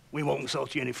 we won't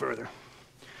insult you any further.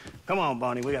 Come on,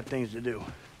 Bonnie, we got things to do.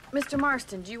 Mr.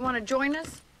 Marston, do you want to join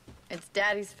us? It's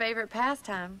Daddy's favorite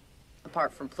pastime.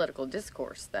 Apart from political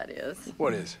discourse, that is.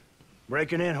 What is?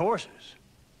 Breaking in horses.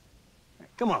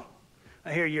 Come on.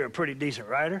 I hear you're a pretty decent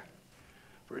rider.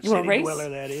 For a city dweller,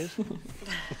 that is.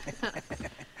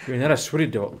 You're not a city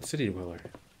dweller.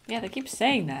 Yeah, they keep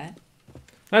saying that.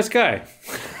 Nice guy.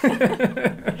 I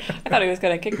thought he was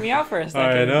going to kick me out for a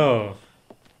second. I know.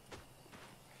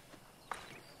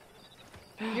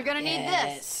 You're gonna need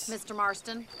this, Mr.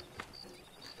 Marston.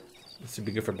 This would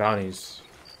be good for bounties.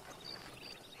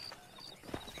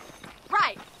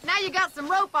 Right. Now you got some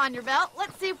rope on your belt.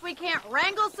 Let's see if we can't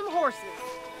wrangle some horses.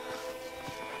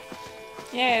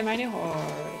 Yay, my new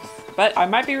horse. But I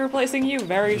might be replacing you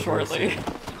very shortly.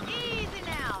 Easy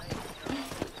now.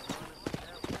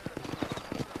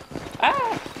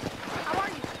 Ah! How are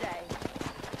you today?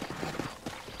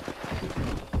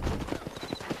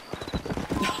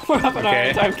 We're having a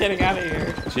hard time getting out of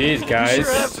here. Jeez, guys. You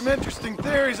sure have some interesting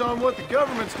theories on what the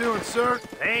government's doing, sir.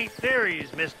 They ain't theories,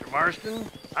 Mr. Marston.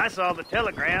 I saw the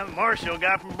telegram Marshall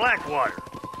got from Blackwater.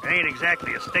 It ain't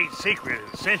exactly a state secret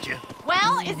that sent you.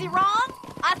 Well, is he wrong?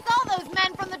 I saw those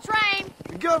men from the train.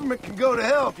 The government can go to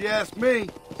hell if you ask me.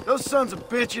 Those sons of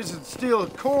bitches would steal a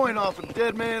coin off a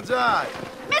dead man's eye.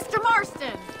 Mr.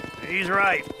 Marston! He's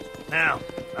right. Now,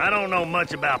 I don't know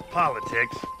much about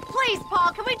politics. Please,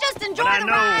 Paul, can we just enjoy But I the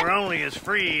know ride? we're only as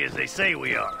free as they say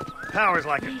we are. Power's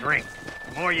like a drink.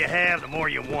 The more you have, the more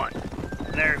you want.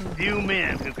 And there's few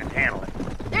men who can handle it.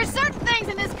 There's certain things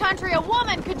in this country a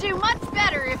woman could do much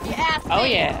better if you ask me. Oh,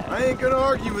 yeah. I ain't gonna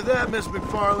argue with that, Miss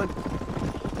McFarland.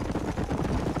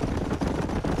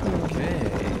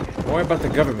 Okay. More about the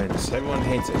government. Everyone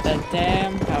hates it. The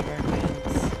damn government.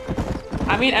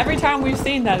 I mean, every time we've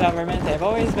seen the government, they've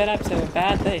always been up to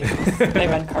bad things. They've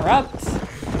been corrupt.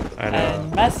 I know.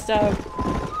 And messed up.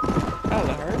 Oh,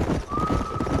 the herd.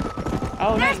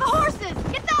 Oh, There's nice. the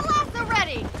horses! Get that lasso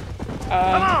ready!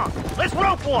 Come on! Let's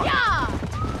rope one! Yeah!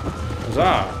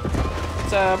 Huzzah!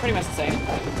 So, pretty much the same.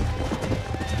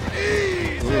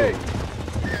 Easy!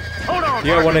 Hold on,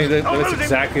 You got one Marcus. that Don't looks lose him.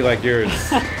 exactly like yours.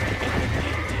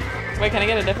 Wait, can I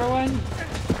get a different one?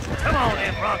 Come on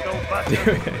then, Bronco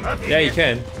Buster. Up Yeah, you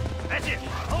get. can. That's it.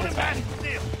 Hold him back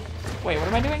still. Wait, what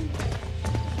am I doing?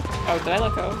 Oh, did I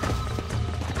let go?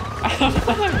 I don't know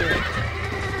what I'm doing.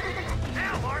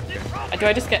 Now, Marcus, rope. Do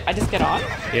I just get on?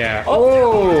 Yeah.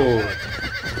 Oh.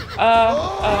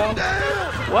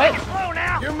 What? Slow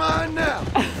now. You're mine now.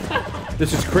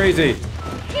 This is crazy.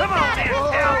 Come on then,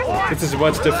 cowboy. This is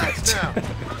what's Relax different.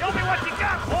 now. Show me what you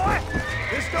got, boy.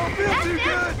 This don't feel That's too it!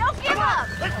 good. Don't give up!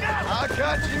 Let's go. I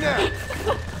got you now.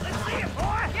 Let's see it,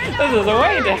 boy. This is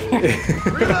way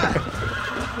different. Relax.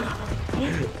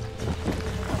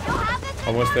 You'll have this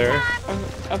Almost there.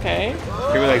 Okay.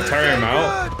 Can we like tire him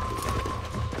out?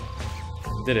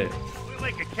 Did it. We'll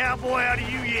make a cowboy out of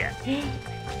you yet.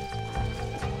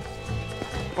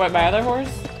 What, my other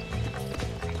horse?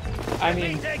 I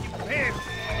mean, Take you from here.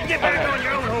 You get back Okay. on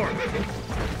your own horse.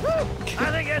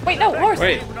 I think that's Wait, no, horse.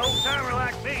 Wait. An old timer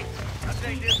like me. I'll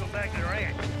take this one back to the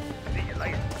ranch. See you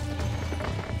later.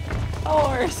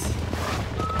 horse.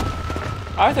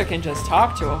 Arthur can just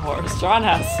talk to a horse. John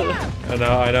has to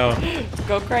I know.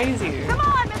 go crazy. Come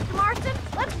on, Mr. Marston.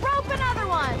 Let's rope another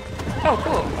one. Oh,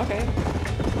 cool. Okay.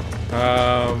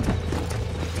 Am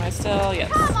I still?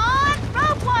 Yes. Come on,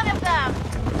 rope one of them.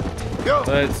 Go.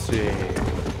 Let's see.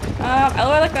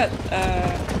 I like that.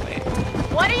 Wait.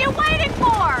 What are you waiting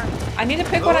for? I need to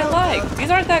pick what I like.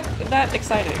 These aren't that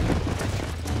exciting.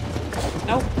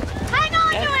 Nope. Hang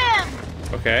on Yep. to him.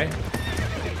 Okay.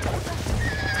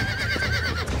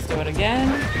 Let's do it again.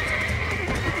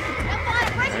 Come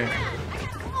on, bring Alright.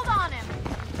 Hold on him.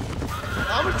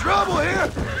 I'm in trouble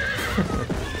here.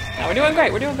 No, we're doing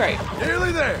great. We're doing great.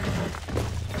 Nearly there.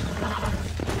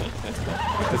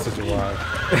 This is wild.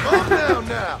 Calm down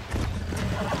now.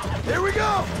 Here we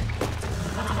go.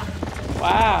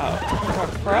 Wow. You're a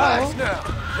pro. Relax now.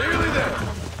 Nearly there.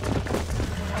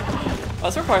 Well,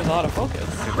 this requires a lot of focus. It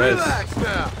does. Relax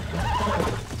now.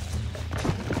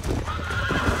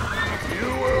 You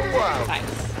were wild.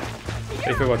 Nice. How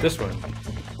you feel about this one?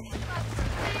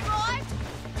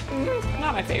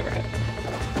 Not my favorite.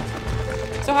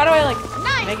 So how do I, like,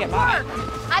 Nice make it work. mine?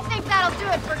 I think that'll do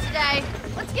it for today.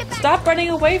 Let's get back. Stop running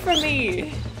away from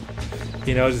me!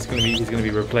 He knows he's gonna be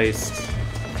replaced.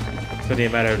 It's only a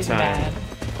matter of He's time. mad.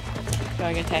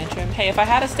 Throwing a tantrum. Hey, if I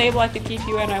had a stable I could keep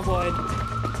you in, I would.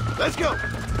 Let's go.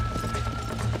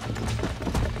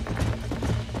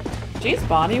 Jeez,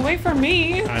 Bonnie, wait for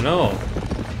me! I know.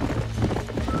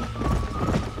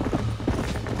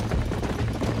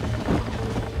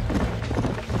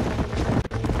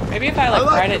 Maybe if I, like,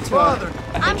 like ride your it to a father.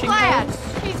 I'm hitching glad.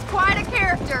 post. He's quite a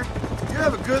character. You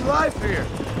have a good life here.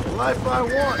 The life I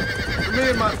want. For me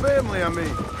and my family, I mean.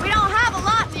 We don't have a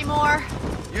lot anymore.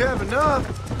 You have enough.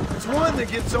 It's one that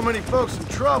gets so many folks in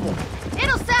trouble.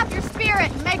 It'll sap your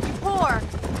spirit and make you poor.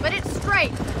 But it's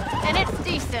straight. And it's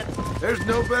decent. There's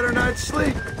no better night's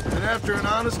sleep than after an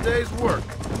honest day's work.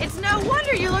 It's no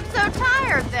wonder you look so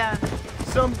tired then.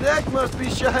 Some deck must be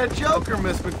shy of Joker,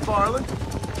 Miss McFarland.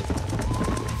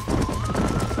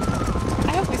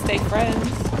 I hope we stay friends.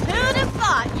 Who'd have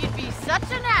thought you'd be such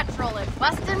a natural at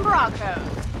busting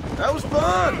broncos? That was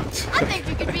fun. I think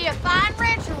you could be a fine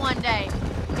rancher one day.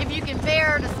 If you can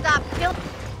bear to stop killing.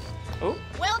 Oh.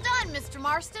 Well done, Mr.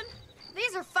 Marston.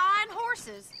 These are fine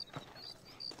horses.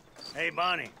 Hey,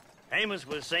 Bonnie. Amos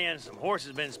was saying some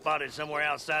horses been spotted somewhere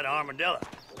outside of Armadillo.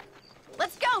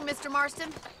 Let's go, Mr. Marston.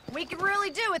 We can really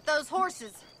do with those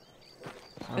horses.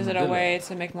 Is it a way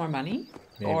to make more money?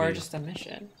 Or Maybe. just a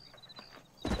mission?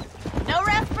 No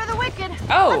rest for the wicked.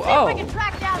 Oh, Let's see oh. if we can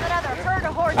track down that other herd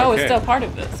of horses. Oh, it's Okay. still part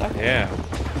of this. Okay. Yeah,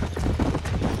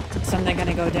 Something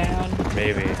gonna go down.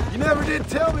 maybe. You never did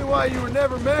tell me why you were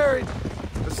never married.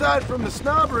 Aside from the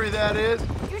snobbery, that is.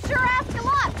 You sure ask a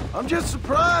lot. I'm just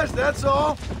surprised, that's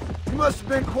all. You must have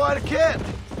been quite a catch.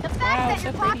 The fact Wow, that so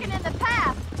you're pretty. talking in the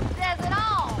past says it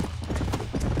all.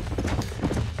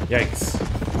 Yikes.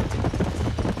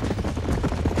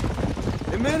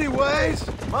 In many ways,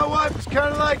 my wife is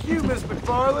kind of like you, Miss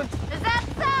McFarland. Is that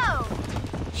so?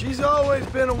 She's always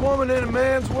been a woman in a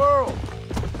man's world.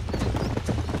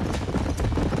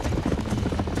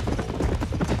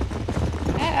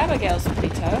 Abigail's pretty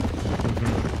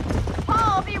tough.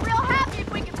 Paul will be real happy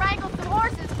if we can wrangle some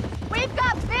horses. We've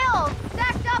got bills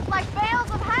stacked up like bales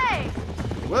of hay.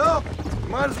 Well,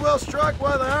 might as well strike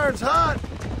while the iron's hot.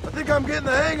 I think I'm getting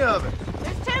the hang of it.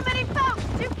 There's too many folks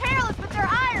too careless with their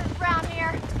irons around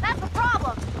here. That's the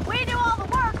problem. We do all the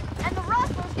work, and the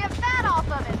rustlers get fat off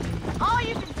of it. All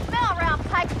you can smell around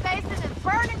Pike's Basin is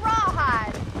burning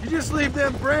rawhide. You just leave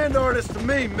them brand artists to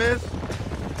me, miss.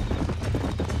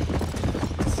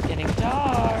 It's getting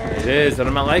dark. It is, and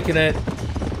I'm not liking it.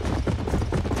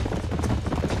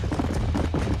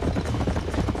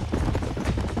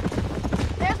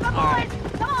 There's my All boys.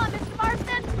 Come on, Mr.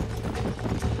 Marston.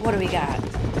 What do we got?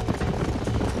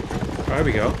 Oh, there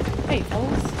we go. Hey,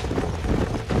 fellas.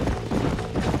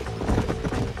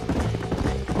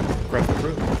 Grab the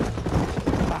fruit.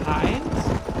 Behind?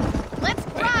 Let's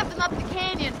drive them up the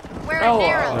canyon where Oh, it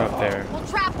narrows. They're up there. We'll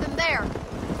trap them there.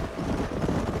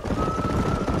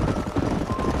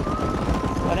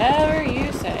 Whatever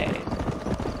you say.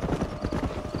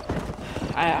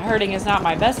 Herding is not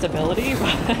my best ability,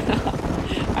 but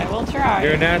I will try.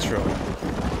 You're natural.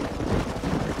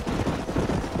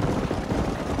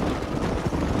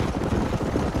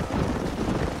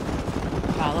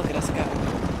 Wow, look at us go.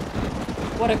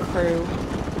 What a crew.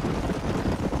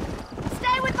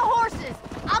 Stay with the horses.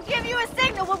 I'll give you a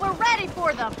signal when we're ready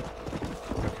for them.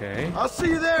 Okay. I'll see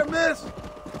you there, miss.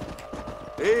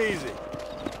 Easy.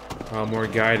 Oh, more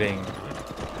guiding.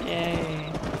 Yay.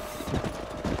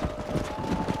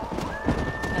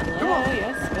 Hello,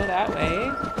 yes, go that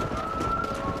way.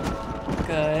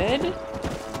 Good.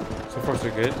 So far, so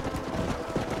good.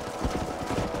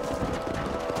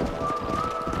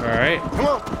 All right. Come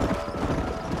on.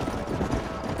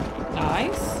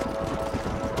 Nice.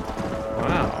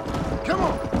 Wow. Come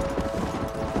on.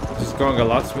 This is going a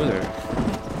lot smoother.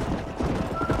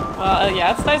 Well,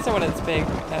 yeah, it's nicer when it's big,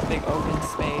 that big open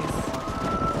space.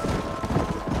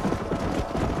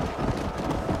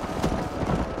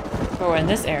 But we're in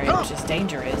this area, which is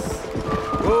dangerous.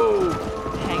 Whoa.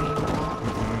 Hanging.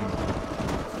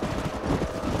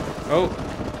 Oh.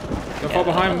 Don't fall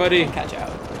behind, buddy. Catch out.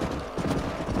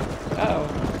 Uh-oh.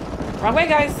 Wrong way,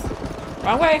 guys.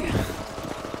 Wrong way.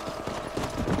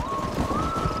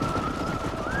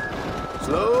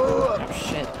 Slow up. Oh,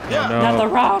 shit. Yeah. No. Not the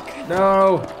rock.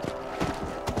 No.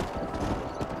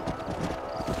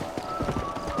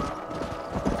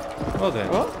 Well then.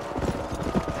 Oh.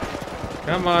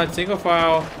 Come on, single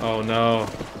file. Oh no.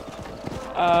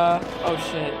 Oh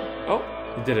shit. Oh.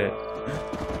 You did it.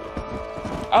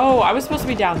 Oh, I was supposed to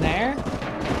be down there.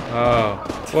 Oh.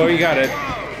 Well, you got it.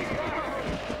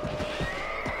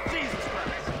 Jesus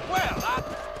Christ. Well,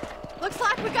 Looks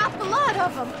like we got the lot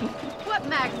of them. What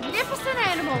magnificent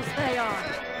animals they are.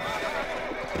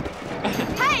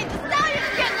 Hey, the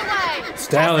stallion's getting away.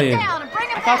 Stallion. Chase it down and bring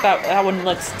him I thought that one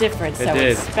looks different, so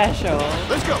did. it's special.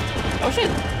 Let's go. Oh shit.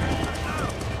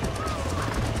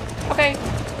 Okay.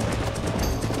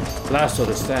 Lasso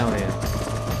the stallion.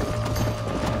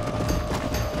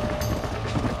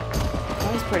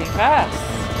 That was pretty fast.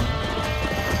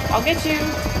 I'll get you.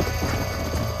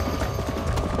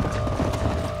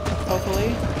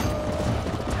 Hopefully.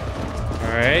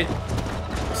 Alright.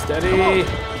 Steady.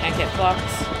 Can't get plucked.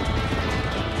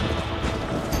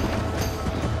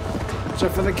 Watch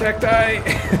out for the cacti.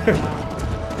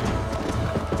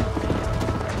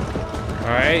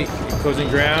 Alright. Closing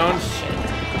ground.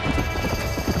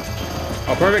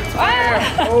 Oh, perfect.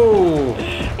 Ah! Oh.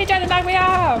 He tried to knock me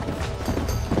off.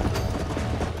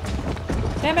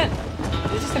 Damn it.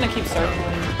 He's just gonna keep circling.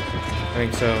 I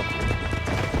think so.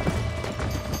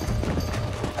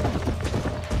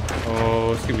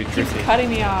 Oh, it's gonna be Keeps tricky. cutting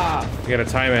me off. You gotta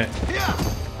time it.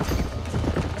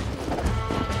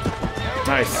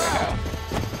 Nice.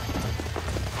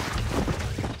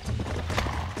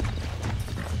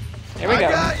 There we go.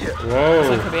 Got you. Whoa. This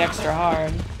one could be extra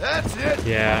hard. That's it.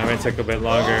 Yeah, it might take a bit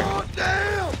longer. Oh,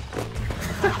 damn.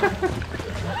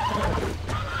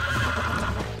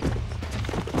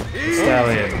 Easy.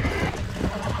 Stallion.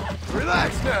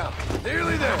 Relax now.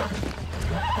 Nearly there.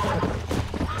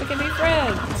 We can be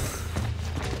friends.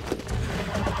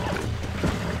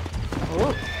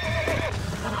 Oh.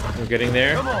 We're getting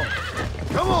there. Come on.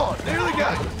 Come on. Nearly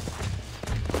got you.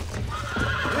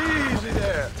 Easy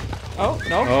there. Oh,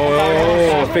 no.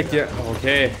 Oh, picked you.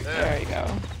 Okay. There you go.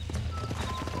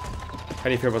 How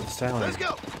do you feel about the stallion? Let's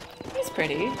go. He's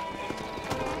pretty.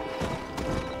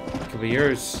 Could be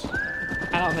yours.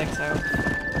 I don't think so.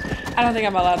 I don't think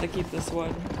I'm allowed to keep this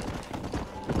one.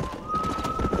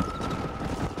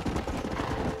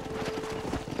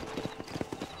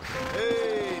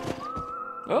 Hey.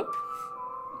 Oh.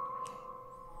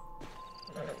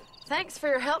 Thanks for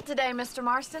your help today, Mr.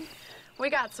 Marston. We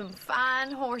got some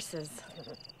fine horses.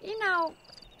 You know,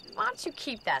 why don't you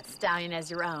keep that stallion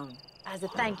as your own, as a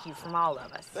thank you from all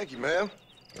of us? Thank you, ma'am.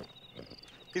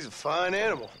 He's a fine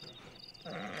animal.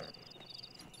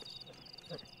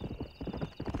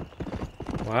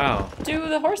 Wow. Do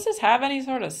the horses have any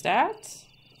sort of stats?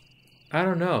 I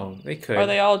don't know. They could. Or are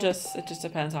they all just, it just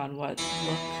depends on what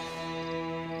look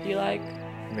you like?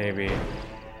 Maybe.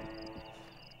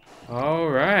 All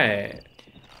right.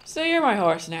 So you're my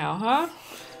horse now, huh?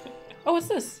 Oh, what's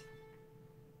this?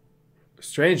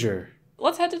 Stranger.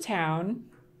 Let's head to town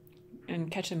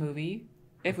and catch a movie,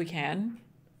 if we can.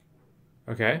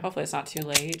 Okay. Hopefully it's not too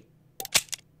late.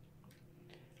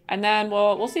 And then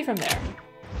we'll see from there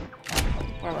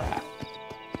where we're at.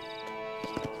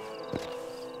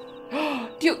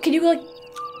 Can you like?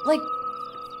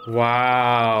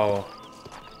 Wow.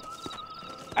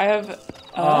 I have.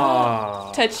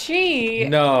 To cheat?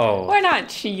 No. We're not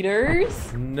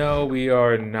cheaters. No, we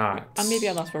are not. Maybe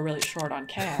unless we're really short on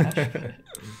cash.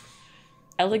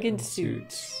 Elegant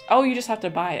suits. Oh, you just have to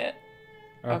buy it.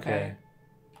 Okay.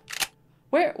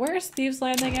 Where is Thieves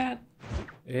Landing at?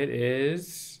 It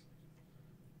is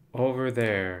over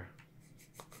there.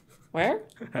 Where?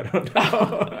 I don't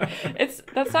know.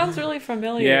 That sounds really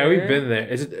familiar. Yeah, we've been there.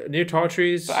 Is it near Tall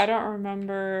Trees? But I don't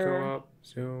remember. Go up,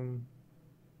 zoom.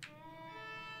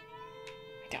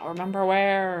 I don't remember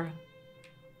where.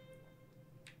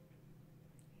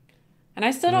 And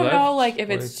I still don't know, like, if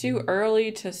it's too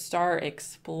early to start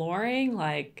exploring.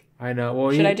 Like, I know.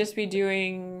 Well, should I just be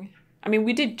doing? I mean,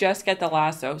 we did just get the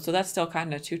lasso, so that's still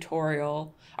kind of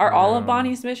tutorial. Are all of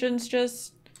Bonnie's missions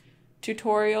just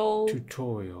tutorial?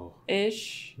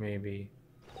 Tutorial-ish, maybe.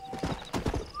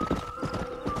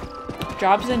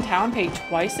 Jobs in town pay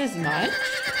twice as much?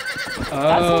 Oh.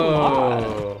 That's a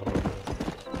lot.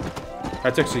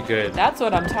 That's actually good. That's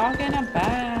what I'm talking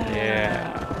about.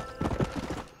 Yeah.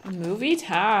 Movie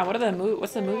time.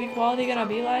 What's the movie quality gonna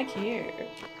be like here?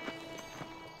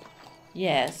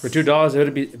 Yes. For $2,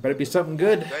 it better be something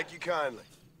good. Thank you kindly.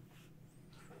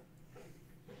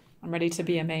 I'm ready to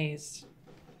be amazed.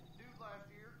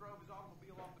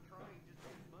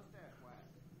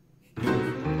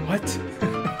 What?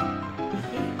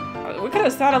 We could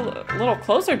have sat a little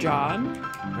closer, John.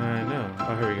 I know.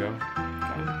 Oh, here we go.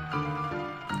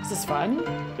 Is this fun?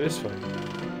 It is fun.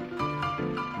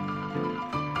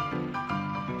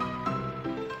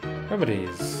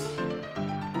 Remedies.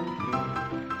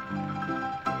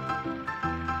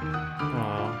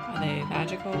 Aww. Are they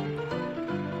magical?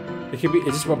 It could be.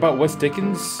 Is this about West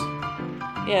Dickens?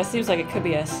 Yeah, it seems like it could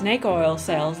be a snake oil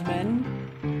salesman.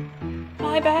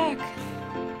 My back.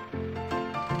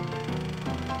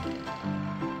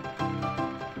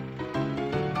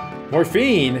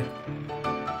 Morphine.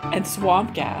 And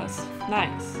swamp gas.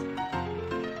 Nice.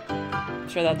 I'm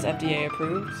sure that's FDA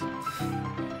approved.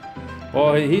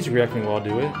 Well, he's reacting well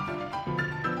to it.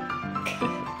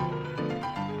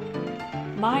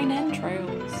 Mine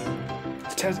entrails.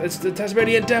 It's the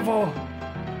Tasmanian devil.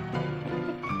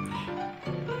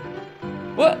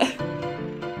 What?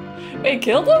 Wait,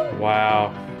 killed him?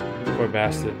 Wow. Poor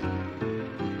bastard.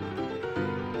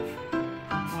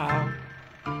 Wow.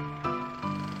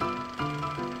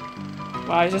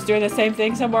 Wow, he's just doing the same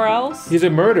thing somewhere else? He's a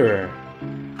murderer.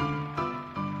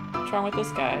 What's wrong with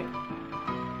this guy?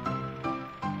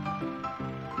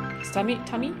 His tummy?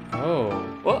 Oh.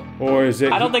 What? Or is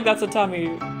it? I don't think that's a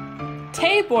tummy.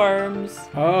 Tapeworms.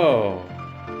 Oh.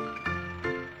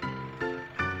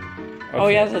 Oh,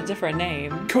 he has a different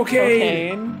name.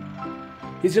 Cocaine.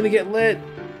 He's gonna get lit.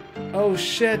 Oh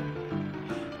shit.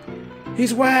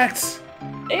 He's waxed.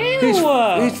 Ew.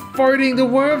 He's farting the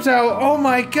worms out. Oh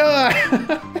my god.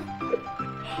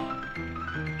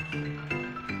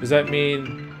 Does that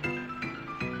mean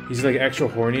he's like extra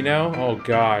horny now? Oh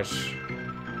gosh.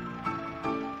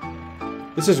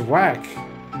 This is whack.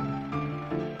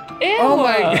 Ew. Oh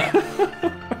my god.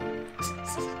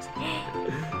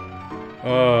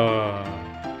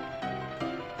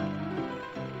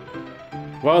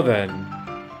 Well then.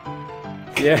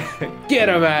 Yeah, get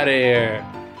him out of here.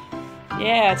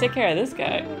 Yeah, take care of this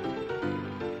guy.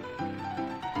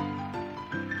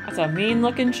 That's a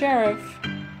mean-looking sheriff.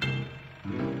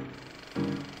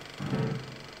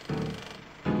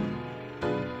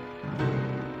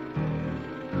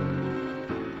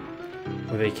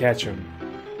 Will they catch him?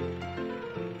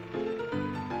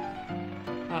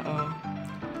 Uh-oh.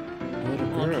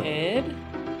 Little kid.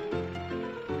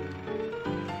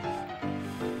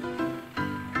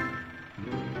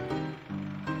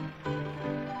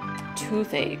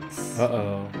 Toothaches.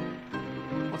 Uh-oh.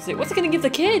 Let's see. What's it gonna give the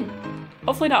kid?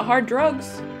 Hopefully not hard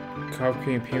drugs. Cough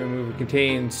cream pain remover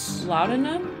contains...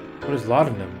 Laudanum? What is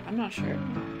laudanum? I'm not sure.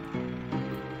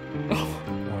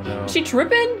 Oh no. Is she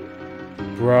tripping?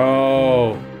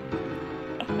 Bro.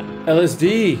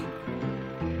 LSD.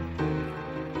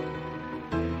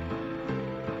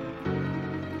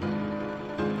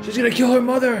 She's gonna kill her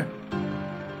mother.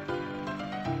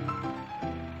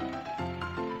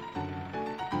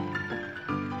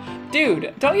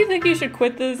 Dude, don't you think you should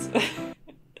quit this?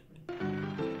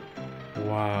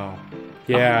 Wow.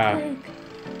 Yeah. Oh,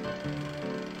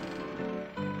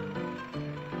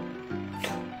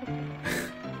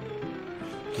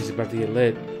 He's about to get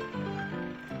lit.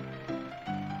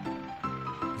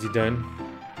 Is he done?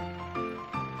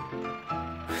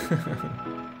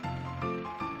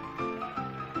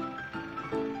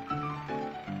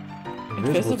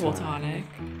 Invisible tonic.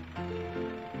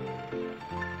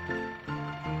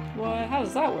 What? How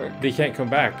does that work? They can't come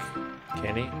back,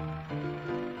 can he?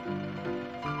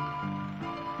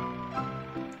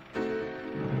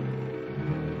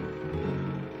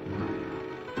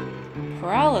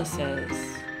 Paralysis.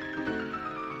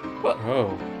 What?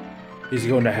 Oh. He's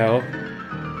going to hell?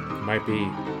 Might be.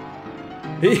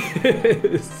 He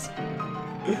is.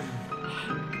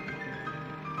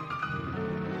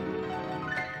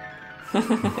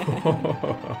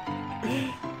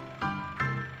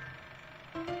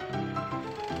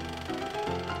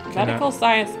 Medical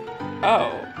science.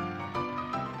 Oh.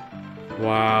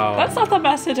 Wow. That's not the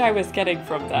message I was getting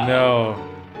from that. No.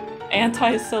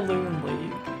 Anti-saloon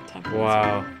league.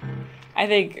 Wow. I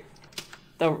think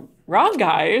the wrong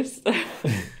guys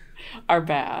are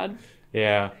bad.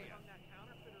 Yeah.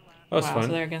 That was wow, fun. So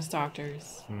they're against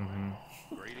doctors. Mm-hmm.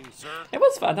 It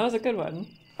was fun. That was a good one.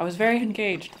 I was very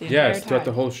engaged the entire time. Throughout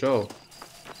the whole show.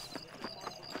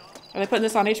 Are they putting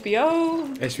this on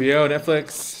HBO? HBO,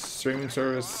 Netflix, streaming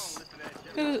service.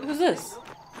 Who's this?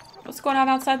 What's going on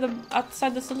outside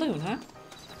the saloon, huh?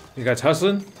 You guys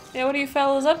hustling? Yeah, what are you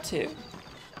fellas up to?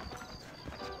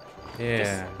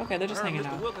 Yeah. Okay, they're just hanging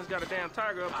out. Wilkins got a damn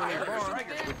tiger up in his barn.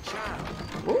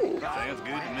 Ooh. Sounds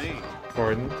good to me.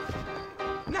 Gordon.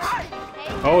 Hey,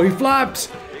 Oh, he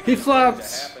flopped! He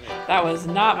flopped! That was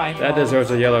not my fault. That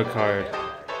deserves a yellow card.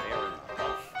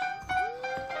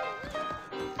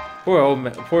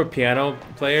 Poor piano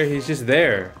player, he's just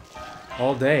there.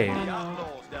 All day.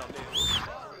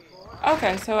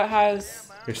 Okay, so it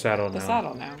has Your saddle now. the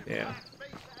saddle now. Yeah.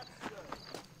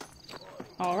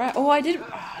 Alright. Oh, I did.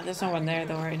 There's no one there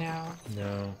though right now.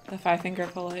 No. The 5-finger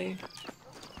fillet.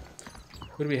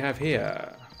 What do we have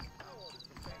here?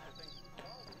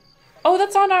 Oh,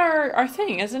 that's on our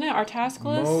thing, isn't it? Our task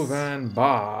list? Movan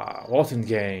Ba. Walton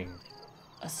Gang.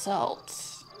 Assault.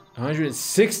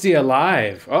 160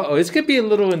 alive. Uh-oh, this could be a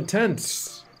little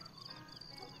intense.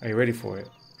 Are you ready for it?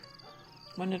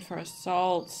 Wounded for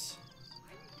assault.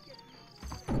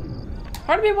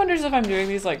 Part of me wonders if I'm doing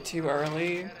these like too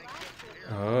early.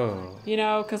 Oh. You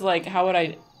know, because like how would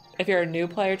I, if you're a new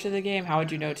player to the game, how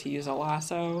would you know to use a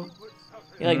lasso?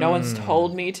 Like no one's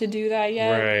told me to do that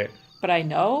yet. Right. But I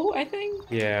know, I think.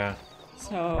 Yeah.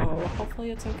 So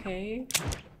hopefully it's okay.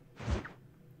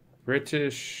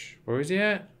 British. Where was he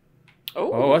at?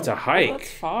 Oh, that's a hike. Oh,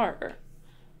 that's far.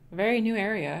 Very new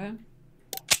area.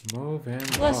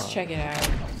 Movan Ba. Let's check it out.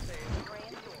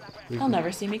 He'll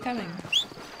never see me coming.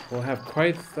 We'll have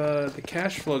quite the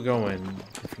cash flow going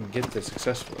if we can get this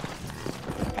successfully.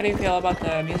 How do you feel about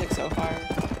the music so far?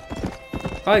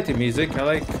 I like the music. I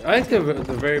like the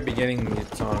very beginning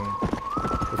song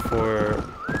before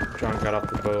John got off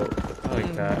the boat. I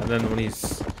like that. And then when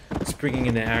he's springing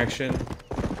into action,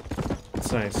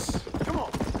 it's nice.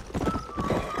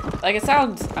 Like it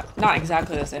sounds not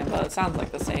exactly the same, but it sounds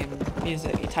like the same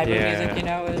music type of music, you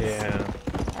know, as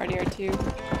RDR2.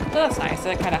 So that's nice.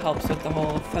 That kind of helps with the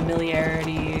whole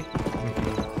familiarity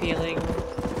feeling.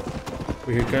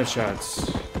 We hear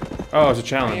gunshots. Oh, it's a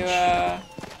challenge.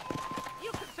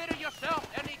 You consider yourself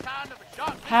any kind of a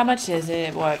shot? How much is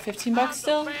it? What, 15 bucks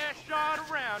still? Best shot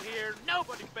around here.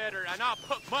 Nobody better, and I'll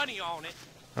put money on it.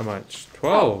 How much?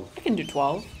 12. Oh, I can do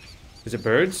 12. Is it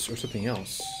birds or something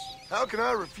else? How can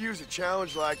I refuse a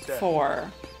challenge like that?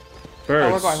 4.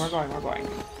 Birds. Oh, we're going.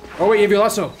 Oh wait, you have your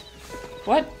lasso.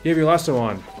 What? You have your lasso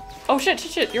on. Oh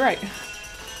shit, you're right.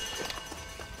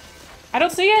 I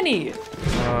don't see any.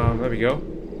 There we go.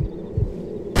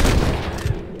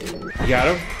 You got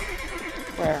him?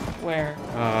 Where?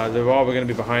 They're all gonna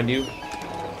be behind you.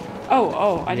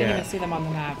 Oh, I didn't even see them on the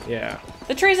map. Yeah.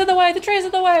 The tree's in the way,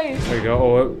 There you go.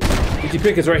 Oh, easy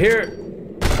pick is right here.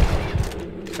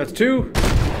 That's 2.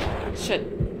 Shit.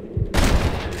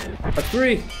 That's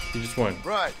 3. You just won.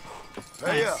 Right.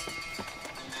 Pay up.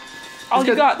 All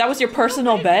you got, that was your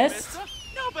personal best?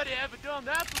 Nobody ever done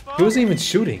that before. He wasn't even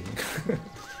shooting.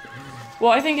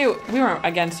 Well, I think we weren't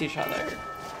against each other.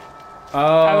 Oh,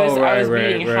 I was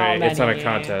right. beating how It's not a many?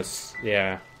 contest.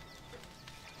 Yeah.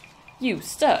 You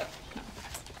stuck.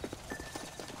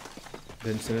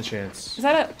 Didn't stand a chance. Is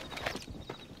that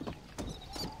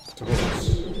It's a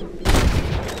horse.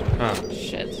 Huh.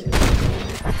 Shit.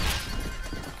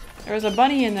 There was a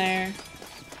bunny in there.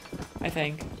 I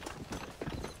think.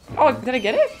 Oh, did I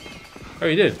get it? Oh,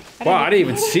 you did. Wow, I didn't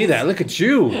even see that. Look at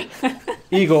you.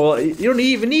 Eagle. You don't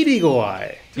even need eagle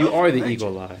eye. You are the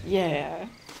eagle eye. Yeah.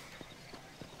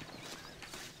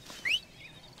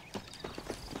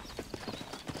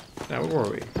 Now, where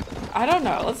were we? I don't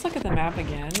know. Let's look at the map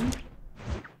again.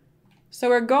 So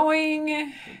we're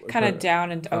going kind of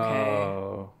down and okay.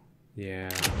 Oh, yeah.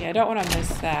 Yeah, I don't want to miss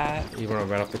that. You want to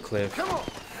run off the cliff. Come on.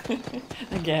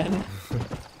 Again.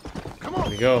 Come on.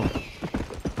 Here we go.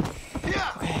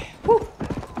 Yeah. Okay. Woo.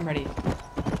 I'm ready.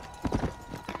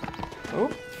 Oh.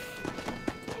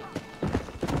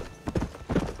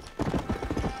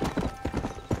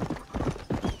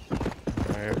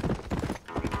 Alright.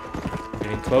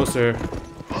 Getting closer.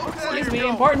 Excuse me,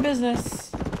 important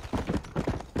business.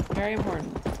 Very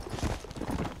important.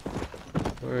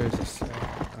 Where is this?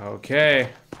 Okay.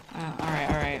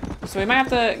 Alright. So we might have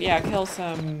to, kill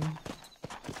some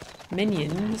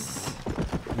minions.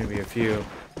 Maybe a few.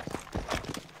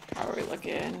 How are we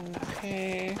looking?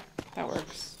 Okay, that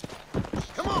works.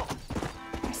 Come on.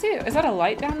 I see it. Is that a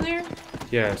light down there?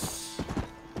 Yes.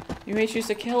 You may choose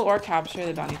to kill or capture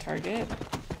the bounty target.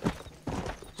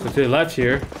 So to the left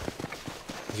here,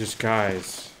 there's just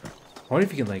guys. I wonder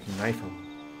if you can like knife them.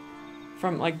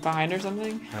 From like behind or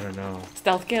something? I don't know.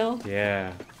 Stealth kill?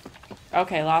 Yeah.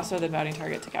 Okay, lasso the bounty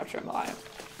target to capture him alive.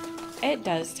 It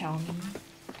does tell me.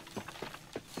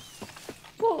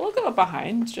 Well, we'll go up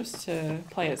behind just to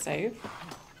play it safe.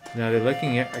 Now they're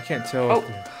looking at. I can't tell. Oh,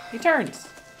 he turns.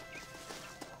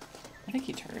 I think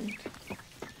he turned.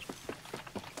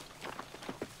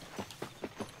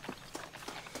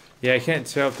 Yeah, I can't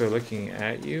tell if they're looking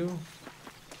at you.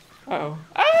 Uh-oh.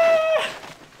 Ah!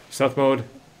 Stealth mode.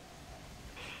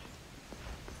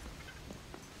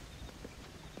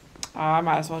 I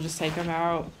might as well just take him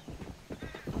out.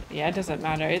 Yeah, it doesn't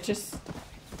matter. It just...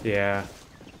 Yeah.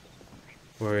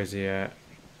 Where is he at?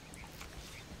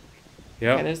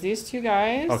 Yep. Okay, there's these two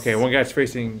guys. Okay, one guy's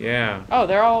facing... Yeah. Oh,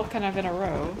 they're all kind of in a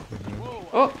row.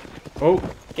 Oh. Oh.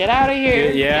 Get out of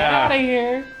here. Yeah. Get out of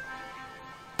here.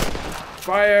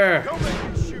 Fire! I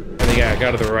think I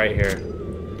got to the right here.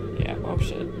 Yeah, oh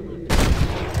shit.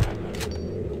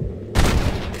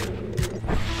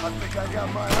 I think I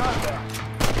got my eye back.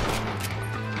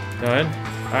 Done.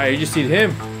 Alright, you just need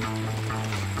him.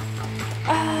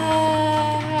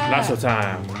 Lots of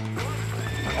time.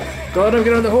 Go let him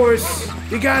get on the horse.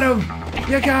 You got him.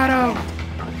 You got him.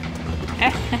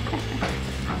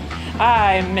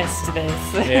 I missed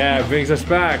this. Yeah, it brings us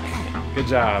back. Good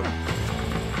job.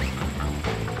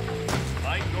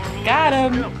 Got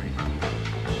him.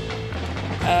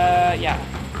 Yeah.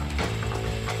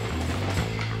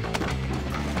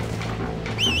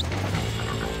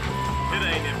 It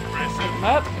ain't impressive. Pick him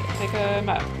up. Pick him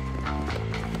up.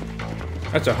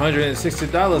 That's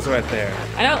 $160 right there.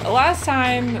 I know last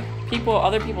time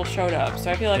other people showed up,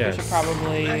 so I feel like Yes. we should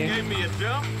probably That gave me a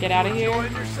jump. get out of here.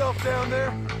 Enjoying yourself down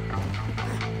there?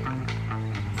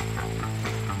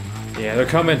 Yeah, they're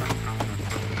coming.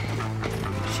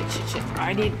 Shit.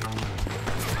 I need...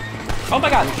 Oh my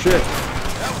god. Shit.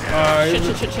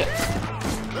 Shit.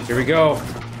 Here we go.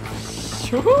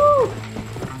 Woohoo!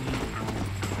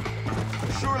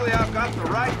 Surely I've got the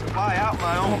right to buy out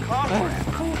my own contract.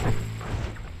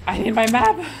 I need my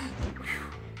map.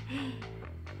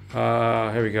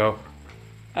 Here we go.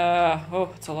 Oh,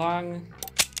 it's a long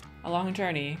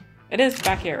journey. It is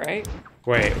back here, right?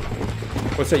 Wait.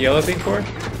 What's that yellow thing for?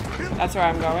 That's where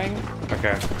I'm going.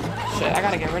 Okay. Shit, I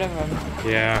gotta get rid of them.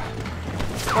 Yeah.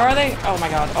 Where are they? Oh my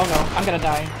god. Oh no, I'm gonna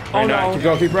die. Oh Right, no. Keep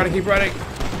going, keep running.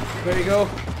 There you go.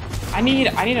 I need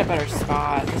a better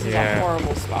spot. This is a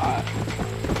horrible spot.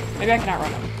 Maybe I can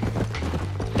outrun them.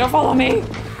 Don't follow me!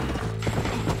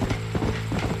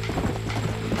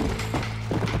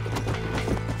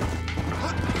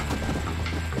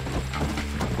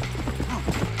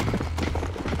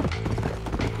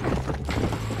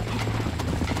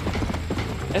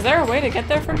 Is there a way to get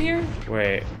there from here?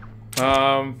 Wait.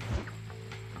 So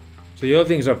the other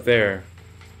thing's up there.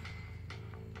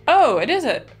 Oh, it is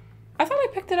it. I thought I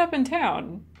picked it up in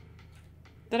town.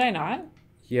 Did I not?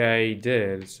 Yeah, he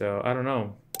did, so I don't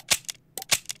know.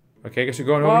 Okay, I guess we're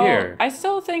going over here. I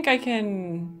still think I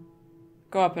can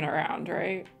go up and around,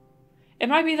 right? It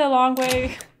might be the long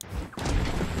way.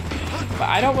 But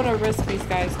I don't want to risk these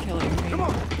guys killing me. Come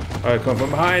on. Alright, come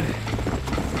from behind.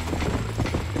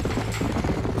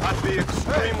 I'd be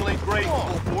extremely grateful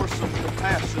for some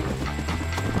compassion.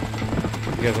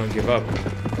 You guys don't give up.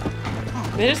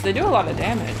 They do a lot of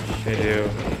damage. They do.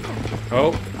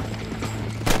 Oh.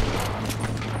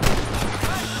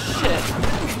 Shit.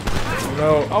 Oh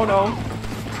no. Oh no.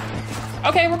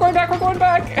 Okay, we're going back.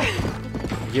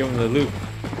 Give him the loot.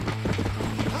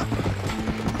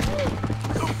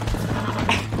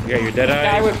 You got your dead eye?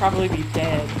 Guy would probably be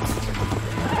dead.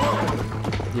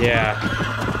 Yeah.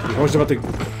 The horse is about to...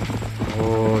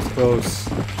 Oh, it's close.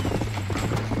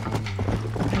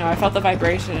 I know, I felt the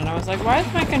vibration and I was like, why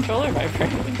is my controller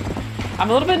vibrating? I'm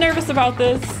a little bit nervous about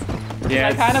this. Yeah,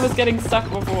 I kind of was getting stuck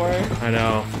before. I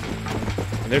know.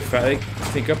 And they're fat. They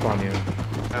sneak up on you.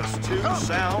 As two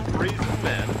sound, reasoned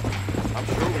men, I'm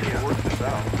sure we can work this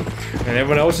out. And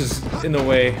everyone else is in the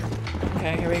way.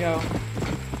 Okay, here we go.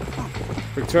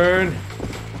 Quick turn.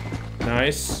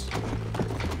 Nice.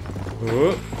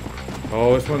 Ooh.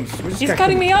 Oh, this one's... He's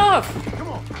cutting me off!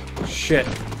 Shit.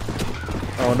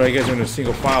 Oh no, you guys are in a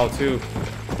single file too.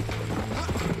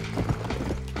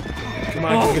 Come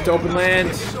on, get to open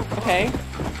land. Okay.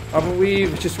 Up and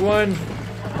weave, it's just one.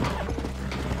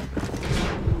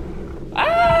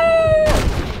 Ah!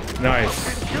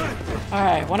 Nice.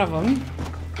 Alright, one of them.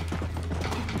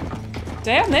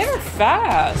 Damn, they were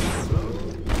fast.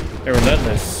 They're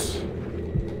relentless.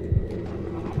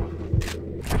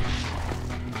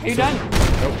 Are you done?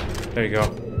 Nope. There you go.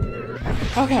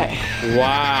 Okay.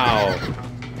 Wow.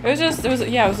 It was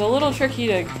a little tricky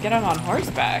to get him on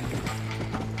horseback.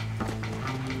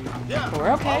 Yeah, but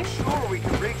we're okay. I'm sure we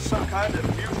can reach some kind of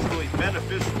mutually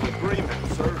beneficial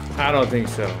agreement, sir. I don't think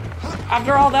so.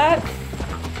 After all that,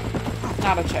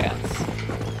 not a chance.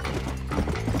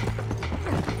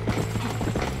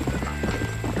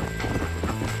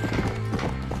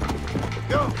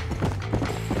 Go.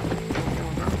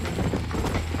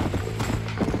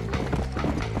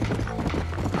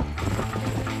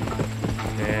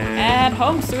 And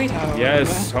home sweet home.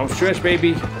 Yes, home stretch,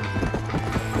 baby.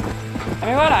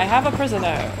 Tell you what, I have a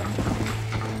prisoner.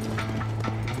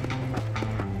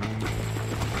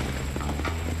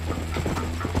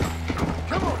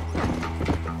 Come on.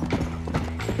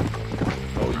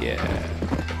 Oh yeah.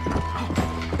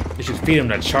 You should feed him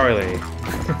to Charlie.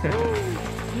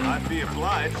 I'd be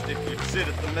obliged if you'd sit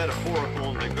at the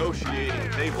metaphorical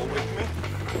negotiating table with me.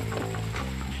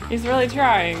 He's really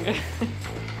trying.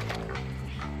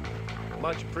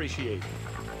 Much appreciated.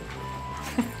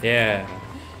 Yeah.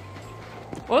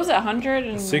 What was it,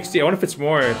 160? I wonder if it's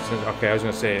more. Okay, I was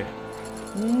gonna say.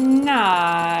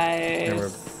 Nice. And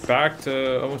we're back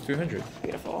to almost 300.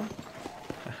 Beautiful.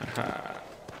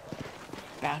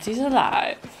 Bounty's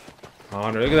alive.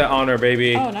 Honor, look at that honor,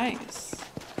 baby. Oh, nice.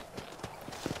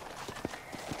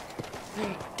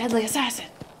 Deadly assassin.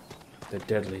 The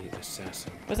deadly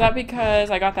assassin. Was that because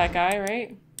I got that guy,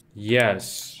 right?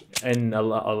 Yes, and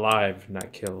alive,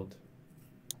 not killed.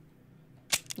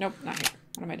 Nope, not here.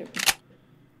 What am I doing?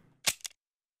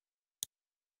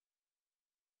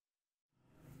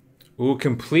 Ooh,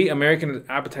 complete American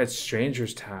Appetite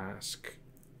Strangers task.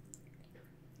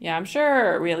 Yeah, I'm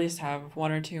sure we at least have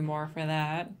 1 or 2 more for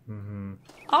that. Mm-hmm.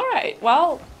 All right,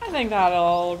 well, I think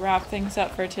that'll wrap things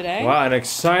up for today. Wow, an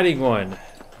exciting one.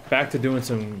 Back to doing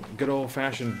some good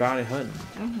old-fashioned bounty hunting.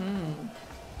 Mm-hmm.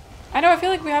 I know, I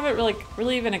feel like we haven't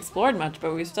really even explored much,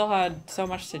 but we still had so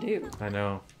much to do. I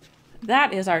know.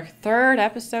 That is our 3rd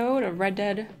episode of Red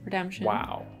Dead Redemption.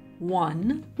 Wow.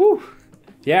 1. Whew.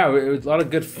 Yeah, it was a lot of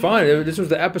good fun. This was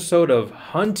the episode of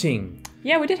hunting.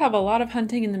 Yeah, we did have a lot of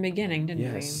hunting in the beginning, didn't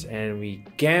we? Yes, and we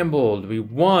gambled, we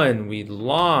won, we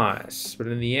lost. But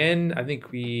in the end, I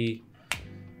think we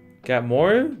got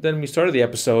more than we started the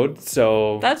episode,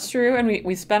 so... That's true, and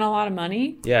we spent a lot of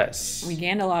money. Yes. We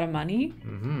gained a lot of money.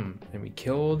 Mm-hmm. And we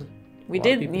killed... We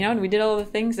did, you know, we did all the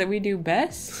things that we do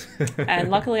best.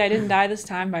 And luckily I didn't die this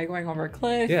time by going over a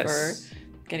cliff or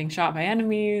getting shot by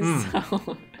enemies.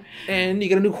 So. And you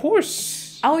got a new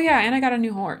horse. Oh yeah, and I got a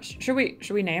new horse. Should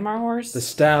we name our horse? The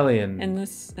stallion. In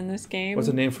this game. What's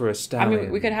the name for a stallion? I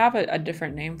mean, we could have a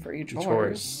different name for each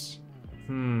horse.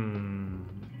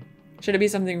 Should it be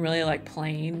something really like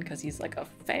plain because he's like a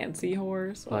fancy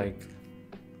horse? Like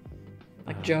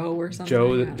Joe or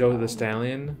something? Joe the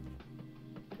stallion?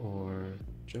 Or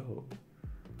Joe?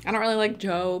 I don't really like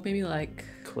Joe. Maybe like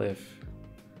Cliff.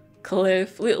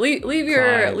 Leave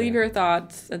your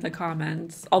thoughts in the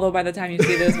comments. Although by the time you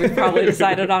see this, we've probably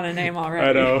decided on a name already.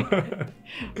 I know.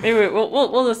 Maybe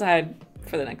we'll decide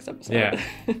for the next episode. Yeah.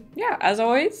 Yeah. As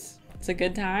always, it's a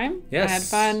good time. Yes. I had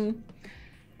fun,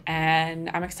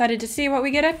 and I'm excited to see what we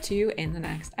get up to in the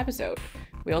next episode.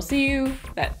 We'll see you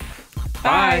then.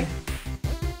 Bye.